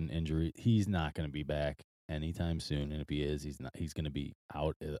overcompensation injury. He's not going to be back anytime soon, and if he is, he's going to be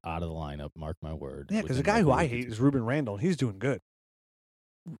out of the lineup. Mark my word. Yeah, because the guy who I hate is Ruben Randall. He's doing good.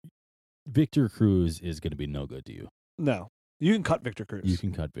 Victor Cruz is going to be no good to you. No, you can cut Victor Cruz. I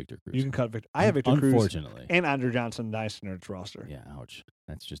have Victor Cruz. Unfortunately, and Andrew Johnson, Dynasty Nerds roster. Yeah, ouch.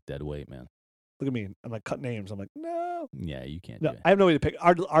 That's just dead weight, man. Look at me. I'm like, cut names. I'm like, no. Yeah, you can't. No, do it. I have no way to pick.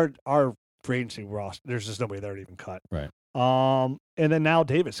 Our free agency roster. There's just nobody there to even cut. Right. And then now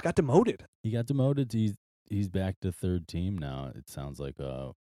Davis got demoted. He got demoted. He's back to third team now. It sounds like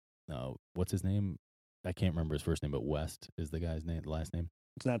what's his name? I can't remember his first name, but West is the guy's name. The last name.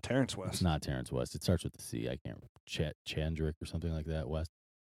 It's not Terrence West. It's not Terrence West. It starts with the C. I can't remember. Chandrick or something like that. West.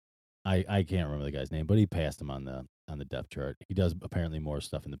 I can't remember the guy's name, but he passed him on the depth chart. He does apparently more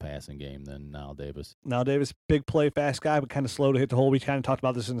stuff in the passing game than Nile Davis. Nile Davis, big play, fast guy, but kind of slow to hit the hole. We kind of talked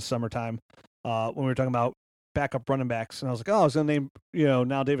about this in the summertime when we were talking about backup running backs, and I was like, I was going to name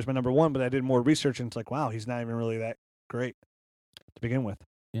Nile Davis my number one, but I did more research, and it's like, wow, he's not even really that great to begin with.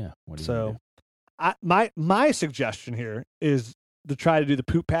 Yeah. So, my suggestion here is to try to do the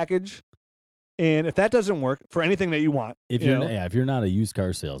poop package. And if that doesn't work for anything that you want, if you're not a used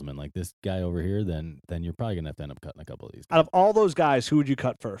car salesman like this guy over here, then you're probably gonna have to end up cutting a couple of these guys. Out of all those guys, who would you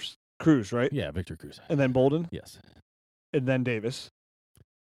cut first? Cruz, right? Yeah, Victor Cruz. And then Bolden? Yes. And then Davis.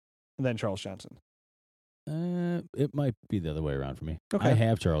 And then Charles Johnson. It might be the other way around for me. Okay. I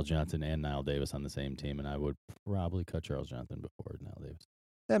have Charles Johnson and Nile Davis on the same team, and I would probably cut Charles Johnson before Nile Davis.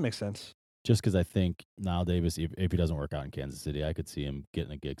 That makes sense. Just because I think Nile Davis, if he doesn't work out in Kansas City, I could see him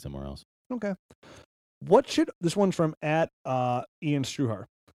getting a gig somewhere else. Okay. This one's from Ian Struhar.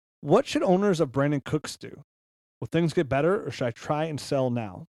 What should owners of Brandon Cooks do? Will things get better, or should I try and sell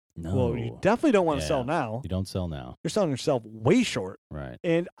now? No. Well, you definitely don't want to sell now. You don't sell now. You're selling yourself way short. Right.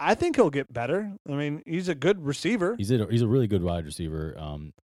 And I think he'll get better. I mean, he's a good receiver. He's a really good wide receiver.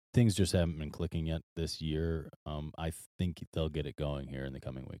 Things just haven't been clicking yet this year. I think they'll get it going here in the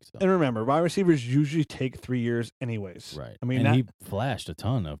coming weeks. So. And remember, wide receivers usually take 3 years anyways. Right. I mean, he flashed a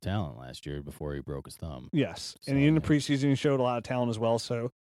ton of talent last year before he broke his thumb. Yes. So, and in the preseason, he showed a lot of talent as well.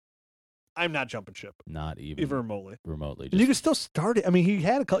 So I'm not jumping ship. Not even remotely. Just, and you can still start it. I mean, he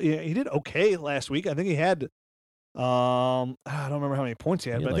had he did okay last week. I think he had, I don't remember how many points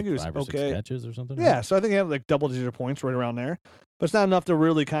he had, but I think he was 5 or 6 okay. catches or something. Yeah. So I think he had like double-digit points right around there. But it's not enough to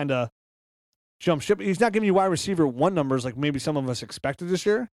really kind of jump ship. He's not giving you wide receiver 1 numbers like maybe some of us expected this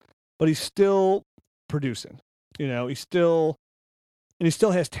year, but he's still producing. He still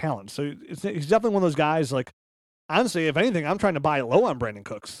has talent. So he's definitely one of those guys. Like, honestly, if anything, I'm trying to buy low on Brandon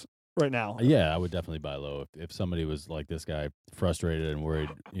Cooks right now. Yeah, I would definitely buy low if somebody was like this guy, frustrated and worried,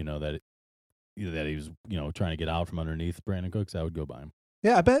 that he was, trying to get out from underneath Brandon Cooks. I would go buy him.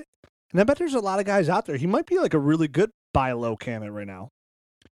 Yeah, I bet there's a lot of guys out there. He might be like a really good buy low candidate right now.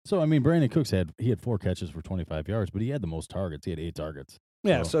 So I mean, Brandon Cooks had 4 catches for 25 yards, but he had the most targets. He had 8 targets.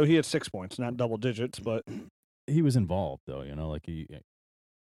 Yeah, so he had 6 points, not double digits, but he was involved though. Like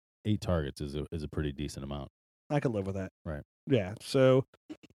 8 targets is a pretty decent amount. I could live with that. Right. Yeah. So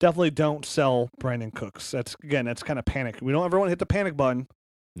definitely don't sell Brandon Cooks. That's kind of panic. We don't ever want to hit the panic button.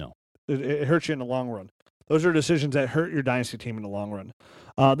 No. It hurts you in the long run. Those are decisions that hurt your dynasty team in the long run.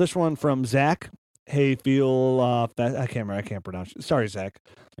 This one from Zach. Hey, I can't pronounce it. Sorry, Zach.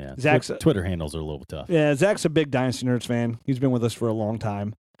 Yeah, Zach's Twitter handles are a little tough. Yeah, Zach's a big Dynasty Nerds fan. He's been with us for a long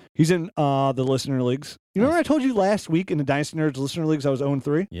time. He's in the listener leagues. You remember I told you last week in the Dynasty Nerds listener leagues I was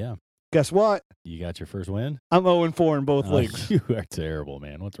 0-3? Yeah. Guess what? You got your first win? I'm 0-4 in both leagues. You are terrible,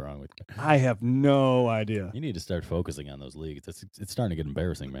 man. What's wrong with you? I have no idea. You need to start focusing on those leagues. It's starting to get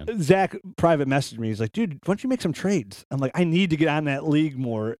embarrassing, man. Zach private messaged me. He's like, dude, why don't you make some trades? I'm like, I need to get on that league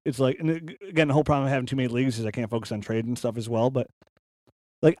more. It's like, and again, the whole problem of having too many leagues is I can't focus on trade and stuff as well. But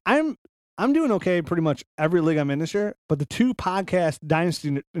like, I'm doing okay pretty much every league I'm in this year. But the 2 podcast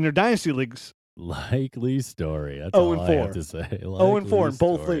in their dynasty leagues, likely story. That's all I have to say. 0-4 in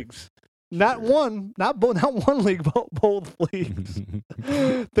both leagues. Not one league, both leagues.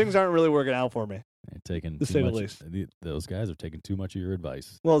 Things aren't really working out for me. To say the least. Those guys have taken too much of your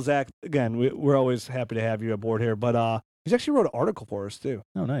advice. Well, Zach, again, we're always happy to have you aboard here, but he's actually wrote an article for us too.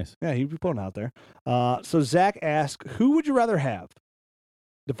 Oh, nice. Yeah, he'd be putting out there. So Zach asked, who would you rather have,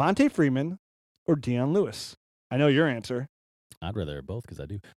 Devontae Freeman or Deion Lewis? I know your answer. I'd rather have both because I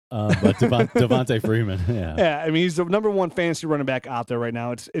do. But Devontae Freeman, yeah. Yeah, I mean, he's the number 1 fantasy running back out there right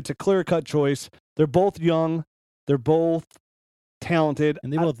now. It's a clear-cut choice. They're both young. They're both talented.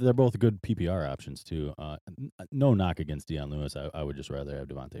 And they're both good PPR options, too. No knock against Deion Lewis. I would just rather have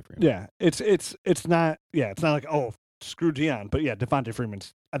Devontae Freeman. Yeah, it's not like, oh, screw Deion. But, yeah, Devontae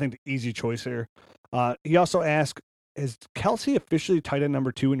Freeman's, I think, the easy choice here. He also asked, is Kelsey officially tight end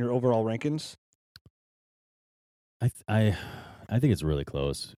number 2 in your overall rankings? I think it's really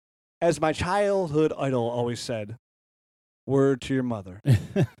close. As my childhood idol always said, word to your mother.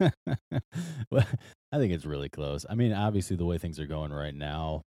 Well, I think it's really close. I mean, obviously, the way things are going right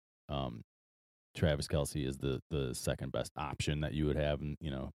now, Travis Kelce is the second best option that you would have, in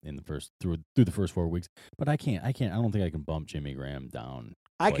the first through the first 4 weeks. But I don't think I can bump Jimmy Graham down.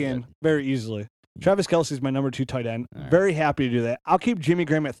 I can very easily. Travis Kelce is my number 2 tight end. Right. Very happy to do that. I'll keep Jimmy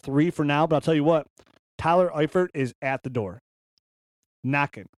Graham at 3 for now, but I'll tell you what, Tyler Eifert is at the door.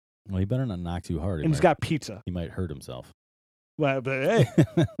 Knocking. Well, he better not knock too hard. And he's got pizza. He might hurt himself. Well, but hey,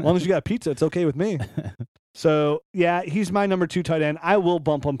 as long as you got pizza, it's okay with me. So, yeah, he's my number 2 tight end. I will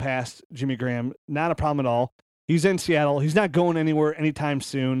bump him past Jimmy Graham. Not a problem at all. He's in Seattle. He's not going anywhere anytime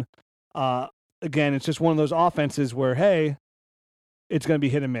soon. Again, it's just one of those offenses where, hey, it's going to be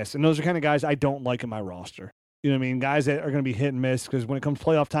hit and miss. And those are kind of guys I don't like in my roster. You know what I mean? Guys that are going to be hit and miss because when it comes to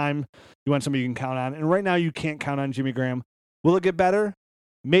playoff time, you want somebody you can count on. And right now, you can't count on Jimmy Graham. Will it get better?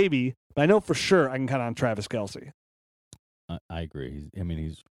 Maybe. But I know for sure I can count on Travis Kelce. I agree.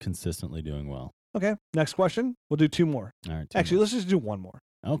 He's consistently doing well. Okay. Next question. We'll do 2 more. All right. Actually, let's just do 1 more.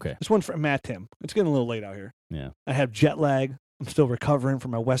 Okay. This one's from Matt Tim. It's getting a little late out here. Yeah. I have jet lag. I'm still recovering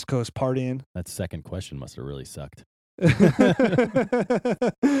from my West Coast partying. That second question must have really sucked.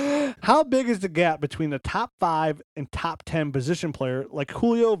 How big is the gap between the top 5 and top 10 position player like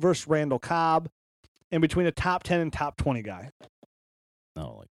Julio versus Randall Cobb and between a top 10 and top 20 guy?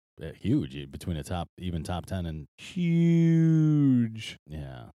 Oh, like huge between a top 10 and huge.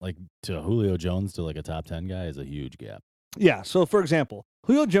 Yeah, like to Julio Jones to like a top 10 guy is a huge gap. Yeah. So for example,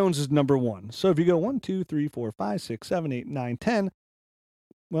 Julio Jones is number 1. So if you go 1, 2, 3, 4, 5, 6, 7, 8, 9, 10,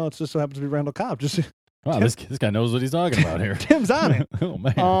 well, it just so happens to be Randall Cobb. Just wow, this guy knows what he's talking about here. Tim's on it. Oh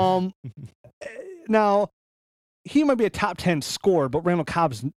man. Now he might be a top 10 scorer, but Randall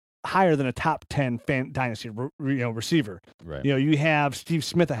Cobb's higher than a top 10 dynasty receiver. Right. You have Steve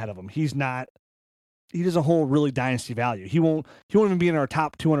Smith ahead of him. He doesn't hold really dynasty value. He won't even be in our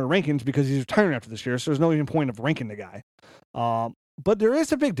top 200 rankings because he's retiring after this year. So there's no even point of ranking the guy. But there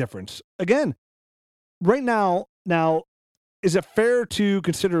is a big difference. Again, right now, is it fair to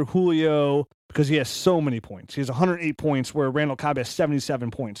consider Julio because he has so many points? He has 108 points where Randall Cobb has 77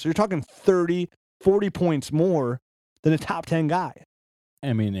 points. So you're talking 30, 40 points more than a top 10 guy.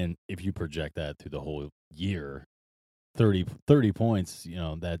 I mean, and if you project that through the whole year, 30 points,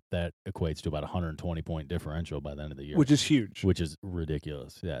 that equates to about 120-point differential by the end of the year. Which is huge. Which is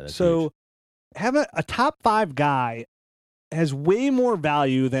ridiculous. Yeah, that's so huge. Having a top 5 guy has way more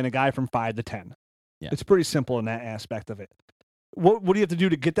value than a guy from 5 to 10. Yeah. It's pretty simple in that aspect of it. What do you have to do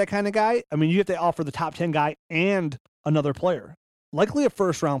to get that kind of guy? I mean, you have to offer the top 10 guy and another player, likely a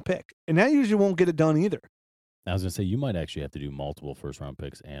first-round pick. And that usually won't get it done either. I was going to say, you might actually have to do multiple first-round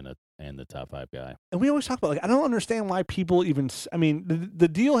picks and the top 5 guy. And we always talk about, I don't understand why people even, the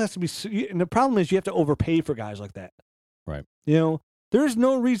deal has to be, and the problem is you have to overpay for guys like that. Right. There's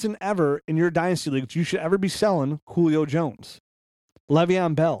no reason ever in your dynasty leagues you should ever be selling Julio Jones,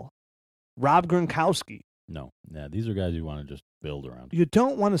 Le'Veon Bell, Rob Gronkowski. No. Yeah, these are guys you want to just build around. You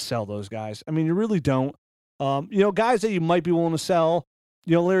don't want to sell those guys. I mean, you really don't. Guys that you might be willing to sell,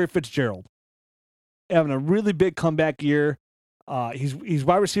 Larry Fitzgerald. Having a really big comeback year. He's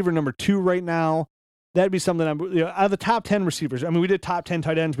wide receiver number 2 right now. That'd be something out of the top 10 receivers. I mean, we did top 10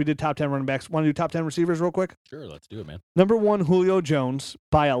 tight ends. We did top 10 running backs. Want to do top 10 receivers real quick? Sure, let's do it, man. Number 1, Julio Jones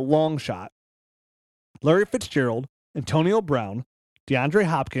by a long shot. Larry Fitzgerald, Antonio Brown, DeAndre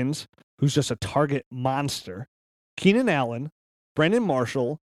Hopkins, who's just a target monster, Keenan Allen, Brandon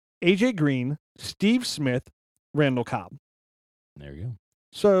Marshall, AJ Green, Steve Smith, Randall Cobb. There you go.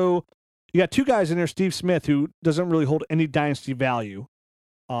 So you got 2 guys in there, Steve Smith, who doesn't really hold any dynasty value.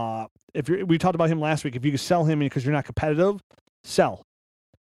 We talked about him last week. If you can sell him because you're not competitive, sell.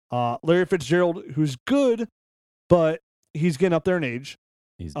 Larry Fitzgerald, who's good, but he's getting up there in age.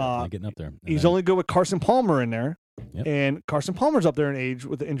 He's definitely getting up there. He's only good with Carson Palmer in there. Yep. And Carson Palmer's up there in age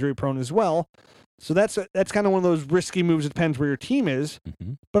with the injury prone as well. So that's kind of one of those risky moves. It depends where your team is.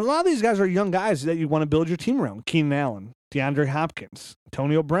 Mm-hmm. But a lot of these guys are young guys that you want to build your team around. Keenan Allen, DeAndre Hopkins,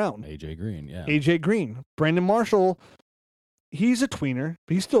 Antonio Brown, AJ Green, yeah. AJ Green, Brandon Marshall. He's a tweener,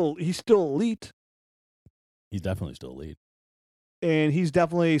 but he's still elite. He's definitely still elite. And he's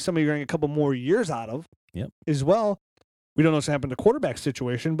definitely somebody you're going to get a couple more years out of as well. We don't know what's going to happen to the quarterback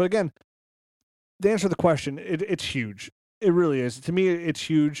situation. But again, to answer the question, it's huge. It really is. To me, it's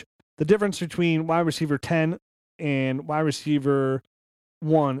huge. The difference between wide receiver 10 and wide receiver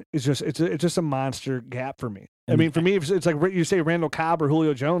 1 is just a monster gap for me. I mean, for me, it's like you say Randall Cobb or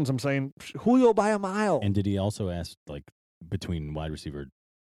Julio Jones. I'm saying Julio by a mile. And did he also ask, between wide receiver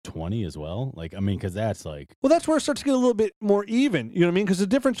 20 as well? Because that's well, that's where it starts to get a little bit more even. You know what I mean? Because the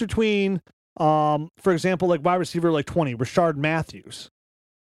difference between, for example, wide receiver 20, Rashard Matthews,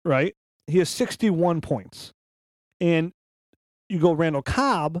 right? He has 61 points. And you go Randall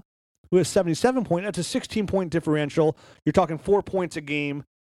Cobb, who has 77 points. That's a 16-point differential. You're talking 4 points a game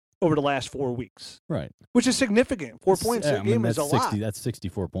over the last 4 weeks. Right. Which is significant. 4 points a game is a lot. That's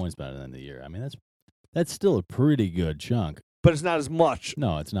 64 points by the end of the year. I mean, that's still a pretty good chunk. But it's not as much.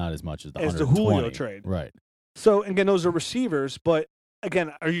 No, it's not as much as the Julio trade. Right. So, again, those are receivers. But,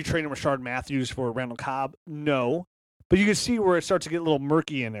 again, are you trading Rashard Matthews for Randall Cobb? No. But you can see where it starts to get a little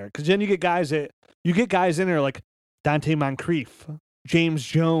murky in there. Because then you get guys in there like Dante Moncrief, James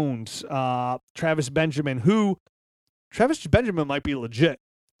Jones, Travis Benjamin, Travis Benjamin might be legit.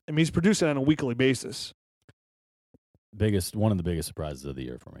 I mean, he's producing on a weekly basis. One of the biggest surprises of the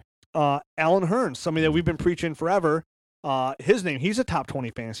year for me. Alan Hearns, somebody that we've been preaching forever. He's a top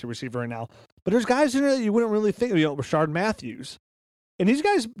 20 fantasy receiver right now. But there's guys in there that you wouldn't really think of, Rashard Matthews. And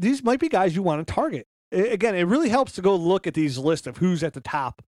these might be guys you want to target. Again, it really helps to go look at these lists of who's at the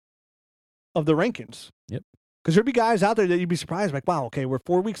top of the rankings. Yep. Because there'd be guys out there that you'd be surprised, wow, okay, we're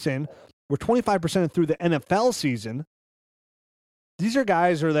 4 weeks in. We're 25% through the NFL season. These are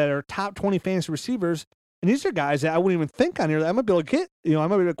guys that are top 20 fantasy receivers, and these are guys that I wouldn't even think on here that I might be able to get.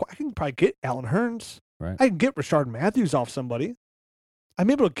 I can probably get Alan Hearns. Right. I can get Rashard Matthews off somebody. I'm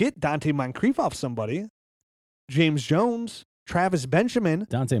able to get Dante Moncrief off somebody. James Jones, Travis Benjamin.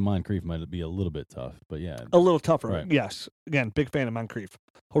 Dante Moncrief might be a little bit tough, but yeah. A little tougher, right. Yes. Again, big fan of Moncrief.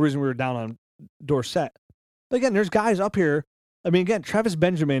 Whole reason we were down on Dorsett. But again, there's guys up here. I mean, again, Travis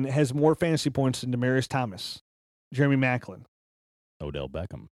Benjamin has more fantasy points than Demaryius Thomas, Jeremy Maclin. Odell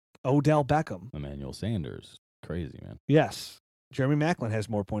Beckham. Emmanuel Sanders. Crazy, man. Yes. Jeremy Maclin has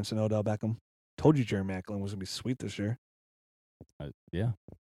more points than Odell Beckham. Told you Jeremy Maclin was going to be sweet this year. Yeah.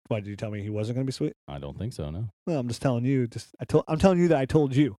 Why, did you tell me he wasn't going to be sweet? I don't think so, no. Well, I'm just telling you. I'm telling you that I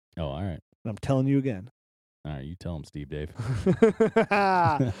told you. Oh, all right. And I'm telling you again. All right, you tell him, Steve Dave.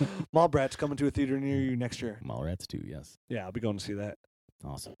 Mallrats coming to a theater near you next year. Mallrats 2, yes. Yeah, I'll be going to see that.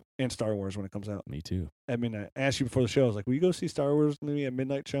 Awesome. And Star Wars when it comes out. Me too. At midnight. I asked you before the show, I was like, will you go see Star Wars maybe at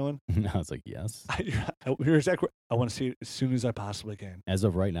midnight showing? I was like, yes. I want to see it as soon as I possibly can. As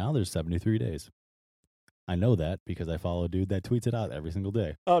of right now, there's 73 days. I know that because I follow a dude that tweets it out every single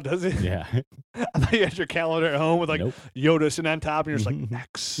day. Oh, does he? Yeah. I thought you had your calendar at home with like Nope. Yoda sitting on top, and you're just like,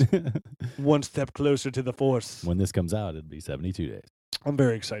 X, one step closer to the Force. When this comes out, it'll be 72 days. I'm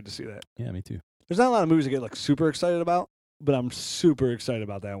very excited to see that. Yeah, me too. There's not a lot of movies I get like super excited about, but I'm super excited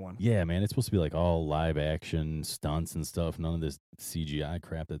about that one. Yeah, man, it's supposed to be like all live action stunts and stuff. None of this CGI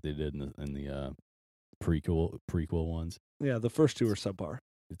crap that they did in the prequel ones. Yeah, the first two are subpar.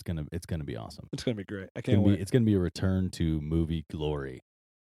 It's gonna be awesome. It's gonna be great. I can't wait. It's gonna be a return to movie glory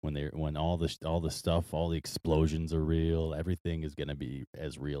when all the stuff, all the explosions are real. Everything is gonna be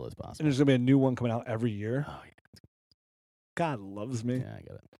as real as possible. And there's gonna be a new one coming out every year. Oh yeah, God loves me. yeah, I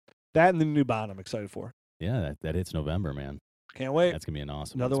got it. That and the new Bond I'm excited for. Yeah, that hits November, man. Can't wait. That's gonna be an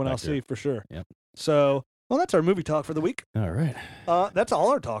awesome Another one I'll Spectre. see for sure. Yep. So, well, that's our movie talk for the week. All right. That's all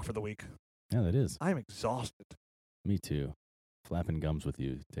our talk for the week. Yeah, that is. I'm exhausted. Me too. Flapping gums with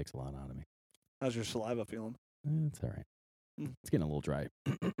you takes a lot out of me. How's your saliva feeling? It's all right. Mm. It's getting a little dry.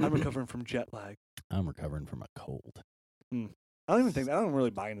 I'm recovering from jet lag. I'm recovering from a cold. I don't really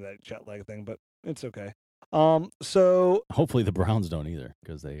buy into that jet lag thing, but it's okay. So Hopefully the Browns don't either,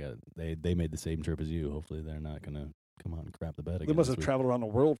 because they made the same trip as you. Hopefully they're not gonna come out and crap the bed again. they must this have week. traveled around the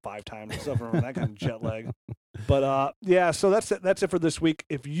world 5 times and suffering from that kind of jet lag. But yeah, so that's it for this week.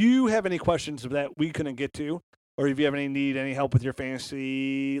 If you have any questions that we couldn't get to, or if you have any help with your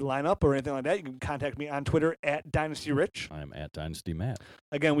fantasy lineup or anything like that, you can contact me on Twitter at DynastyRich. I'm at Dynasty Matt.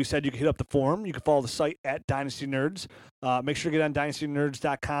 Again, we said you can hit up the forum. You can follow the site at Dynasty Nerds. Make sure to get on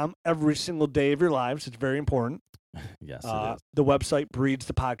dynastynerds.com every single day of your lives. It's very important. Yes, it is. The website breeds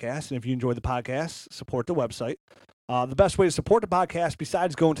the podcast, and if you enjoy the podcast, support the website. The best way to support the podcast,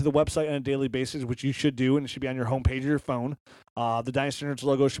 besides going to the website on a daily basis, which you should do, and it should be on your homepage of your phone, the Dynasty Nerds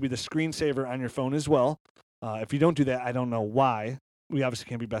logo should be the screensaver on your phone as well. If you don't do that, I don't know why. We obviously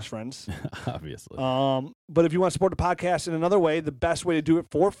can't be best friends. Obviously. But if you want to support the podcast in another way, the best way to do it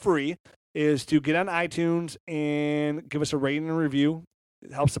for free is to get on iTunes and give us a rating and review.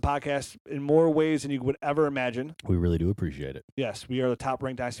 It helps the podcast in more ways than you would ever imagine. We really do appreciate it. Yes, we are the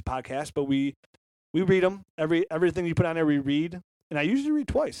top-ranked Dynasty podcast, but we read them. Everything you put on there, we read. And I usually read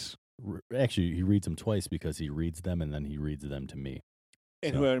twice. Actually, he reads them twice because he reads them and then he reads them to me.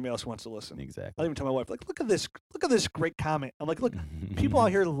 And whoever else wants to listen. Exactly. I'll even tell my wife, like, look at this great comment. I'm like, look, people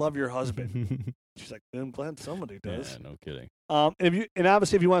out here love your husband. She's like, I'm glad somebody does. Yeah, no kidding. And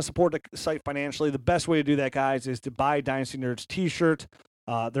obviously, if you want to support the site financially, the best way to do that, guys, is to buy Dynasty Nerds T-shirt.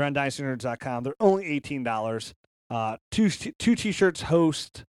 They're on dynastynerds.com. They're only $18. Two T-shirts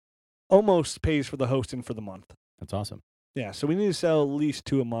almost pays for the hosting for the month. That's awesome. Yeah, so we need to sell at least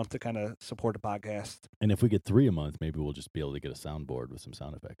 2 a month to kind of support the podcast. And if we get 3 a month, maybe we'll just be able to get a soundboard with some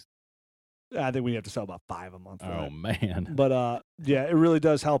sound effects. I think we have to sell about 5 a month. For Oh, that. man. But yeah, it really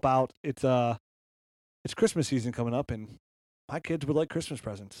does help out. It's Christmas season coming up, and my kids would like Christmas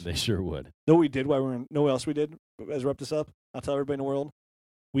presents. They sure would. Know what we did while we were know what else we did as we wrap this up? I'll tell everybody in the world.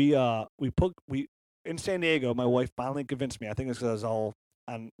 We in San Diego, my wife finally convinced me. I think it's because I was all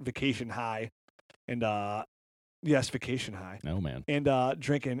on vacation high, and yes, vacation high. No, man. And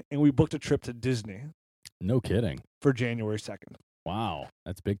drinking, and we booked a trip to Disney No kidding. for January 2nd. Wow.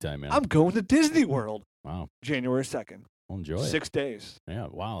 That's big time, man. I'm going to Disney World Wow. January 2nd. Well, enjoy it. 6 days. Yeah,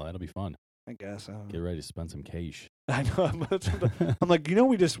 wow. That'll be fun. I guess. I don't know. Get ready to spend some cash. I know. I'm like,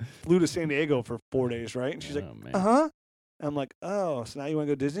 we just flew to San Diego for 4 days, right? And she's like, Oh, man. uh-huh. I'm like, oh, so now you want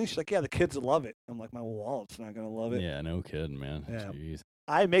to go to Disney? She's like, yeah, the kids will love it. I'm like, my wallet's not going to love it. Yeah, no kidding, man. Yeah. Jeez.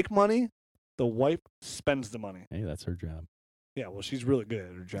 I make money. The wife spends the money. Hey, that's her job. Yeah, well, she's really good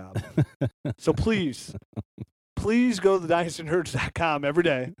at her job. So please go to dynastynerds.com every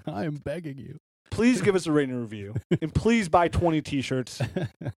day. I am begging you. Please give us a rating and review. And please buy 20 T-shirts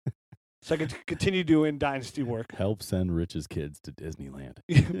so I can continue doing Dynasty work. Help send Rich's kids to Disneyland.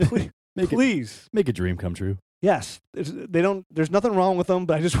 Please. Make a dream come true. Yes. There's nothing wrong with them,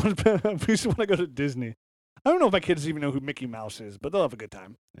 but I just want to go to Disney. I don't know if my kids even know who Mickey Mouse is, but they'll have a good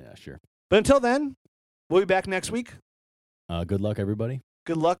time. Yeah, sure. But until then, we'll be back next week. Good luck, everybody.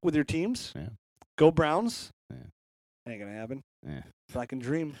 Good luck with your teams. Yeah. Go Browns. Yeah. Ain't going to happen. Yeah. But I can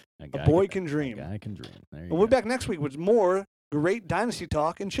dream. A A boy can dream. A guy can dream. There you And we'll go. be back next week with more great Dynasty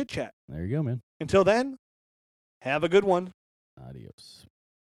talk and chit-chat. There you go, man. Until then, have a good one. Adios.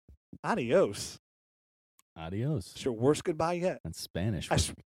 Adios. Adios. It's your worst goodbye yet. That's Spanish. You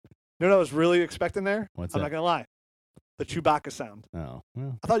know what I was really expecting there? What's I'm that? not going to lie. The Chewbacca sound. Oh,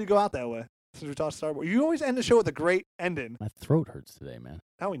 well, I thought you'd go out that way since we talked Star Wars. You always end the show with a great ending. my throat hurts today, man.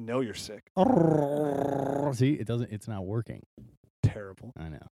 Now we know you're sick. See, it's not working. Terrible. I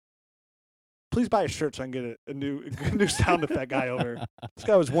know. Please buy a shirt so I can get a new sound effect guy over. This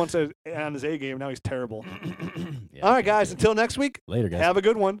guy was once on his A game. Now he's terrible. Yeah, all right, guys. Until next week. Later, guys. Have a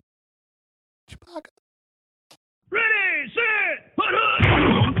good one. Chewbacca. Ready, set, put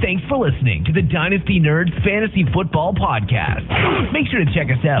up! Thanks for listening to the Dynasty Nerds Fantasy Football Podcast. Make sure to check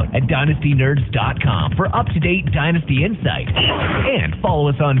us out at dynastynerds.com for up-to-date Dynasty insight. And follow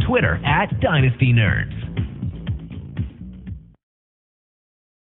us on Twitter at Dynasty Nerds.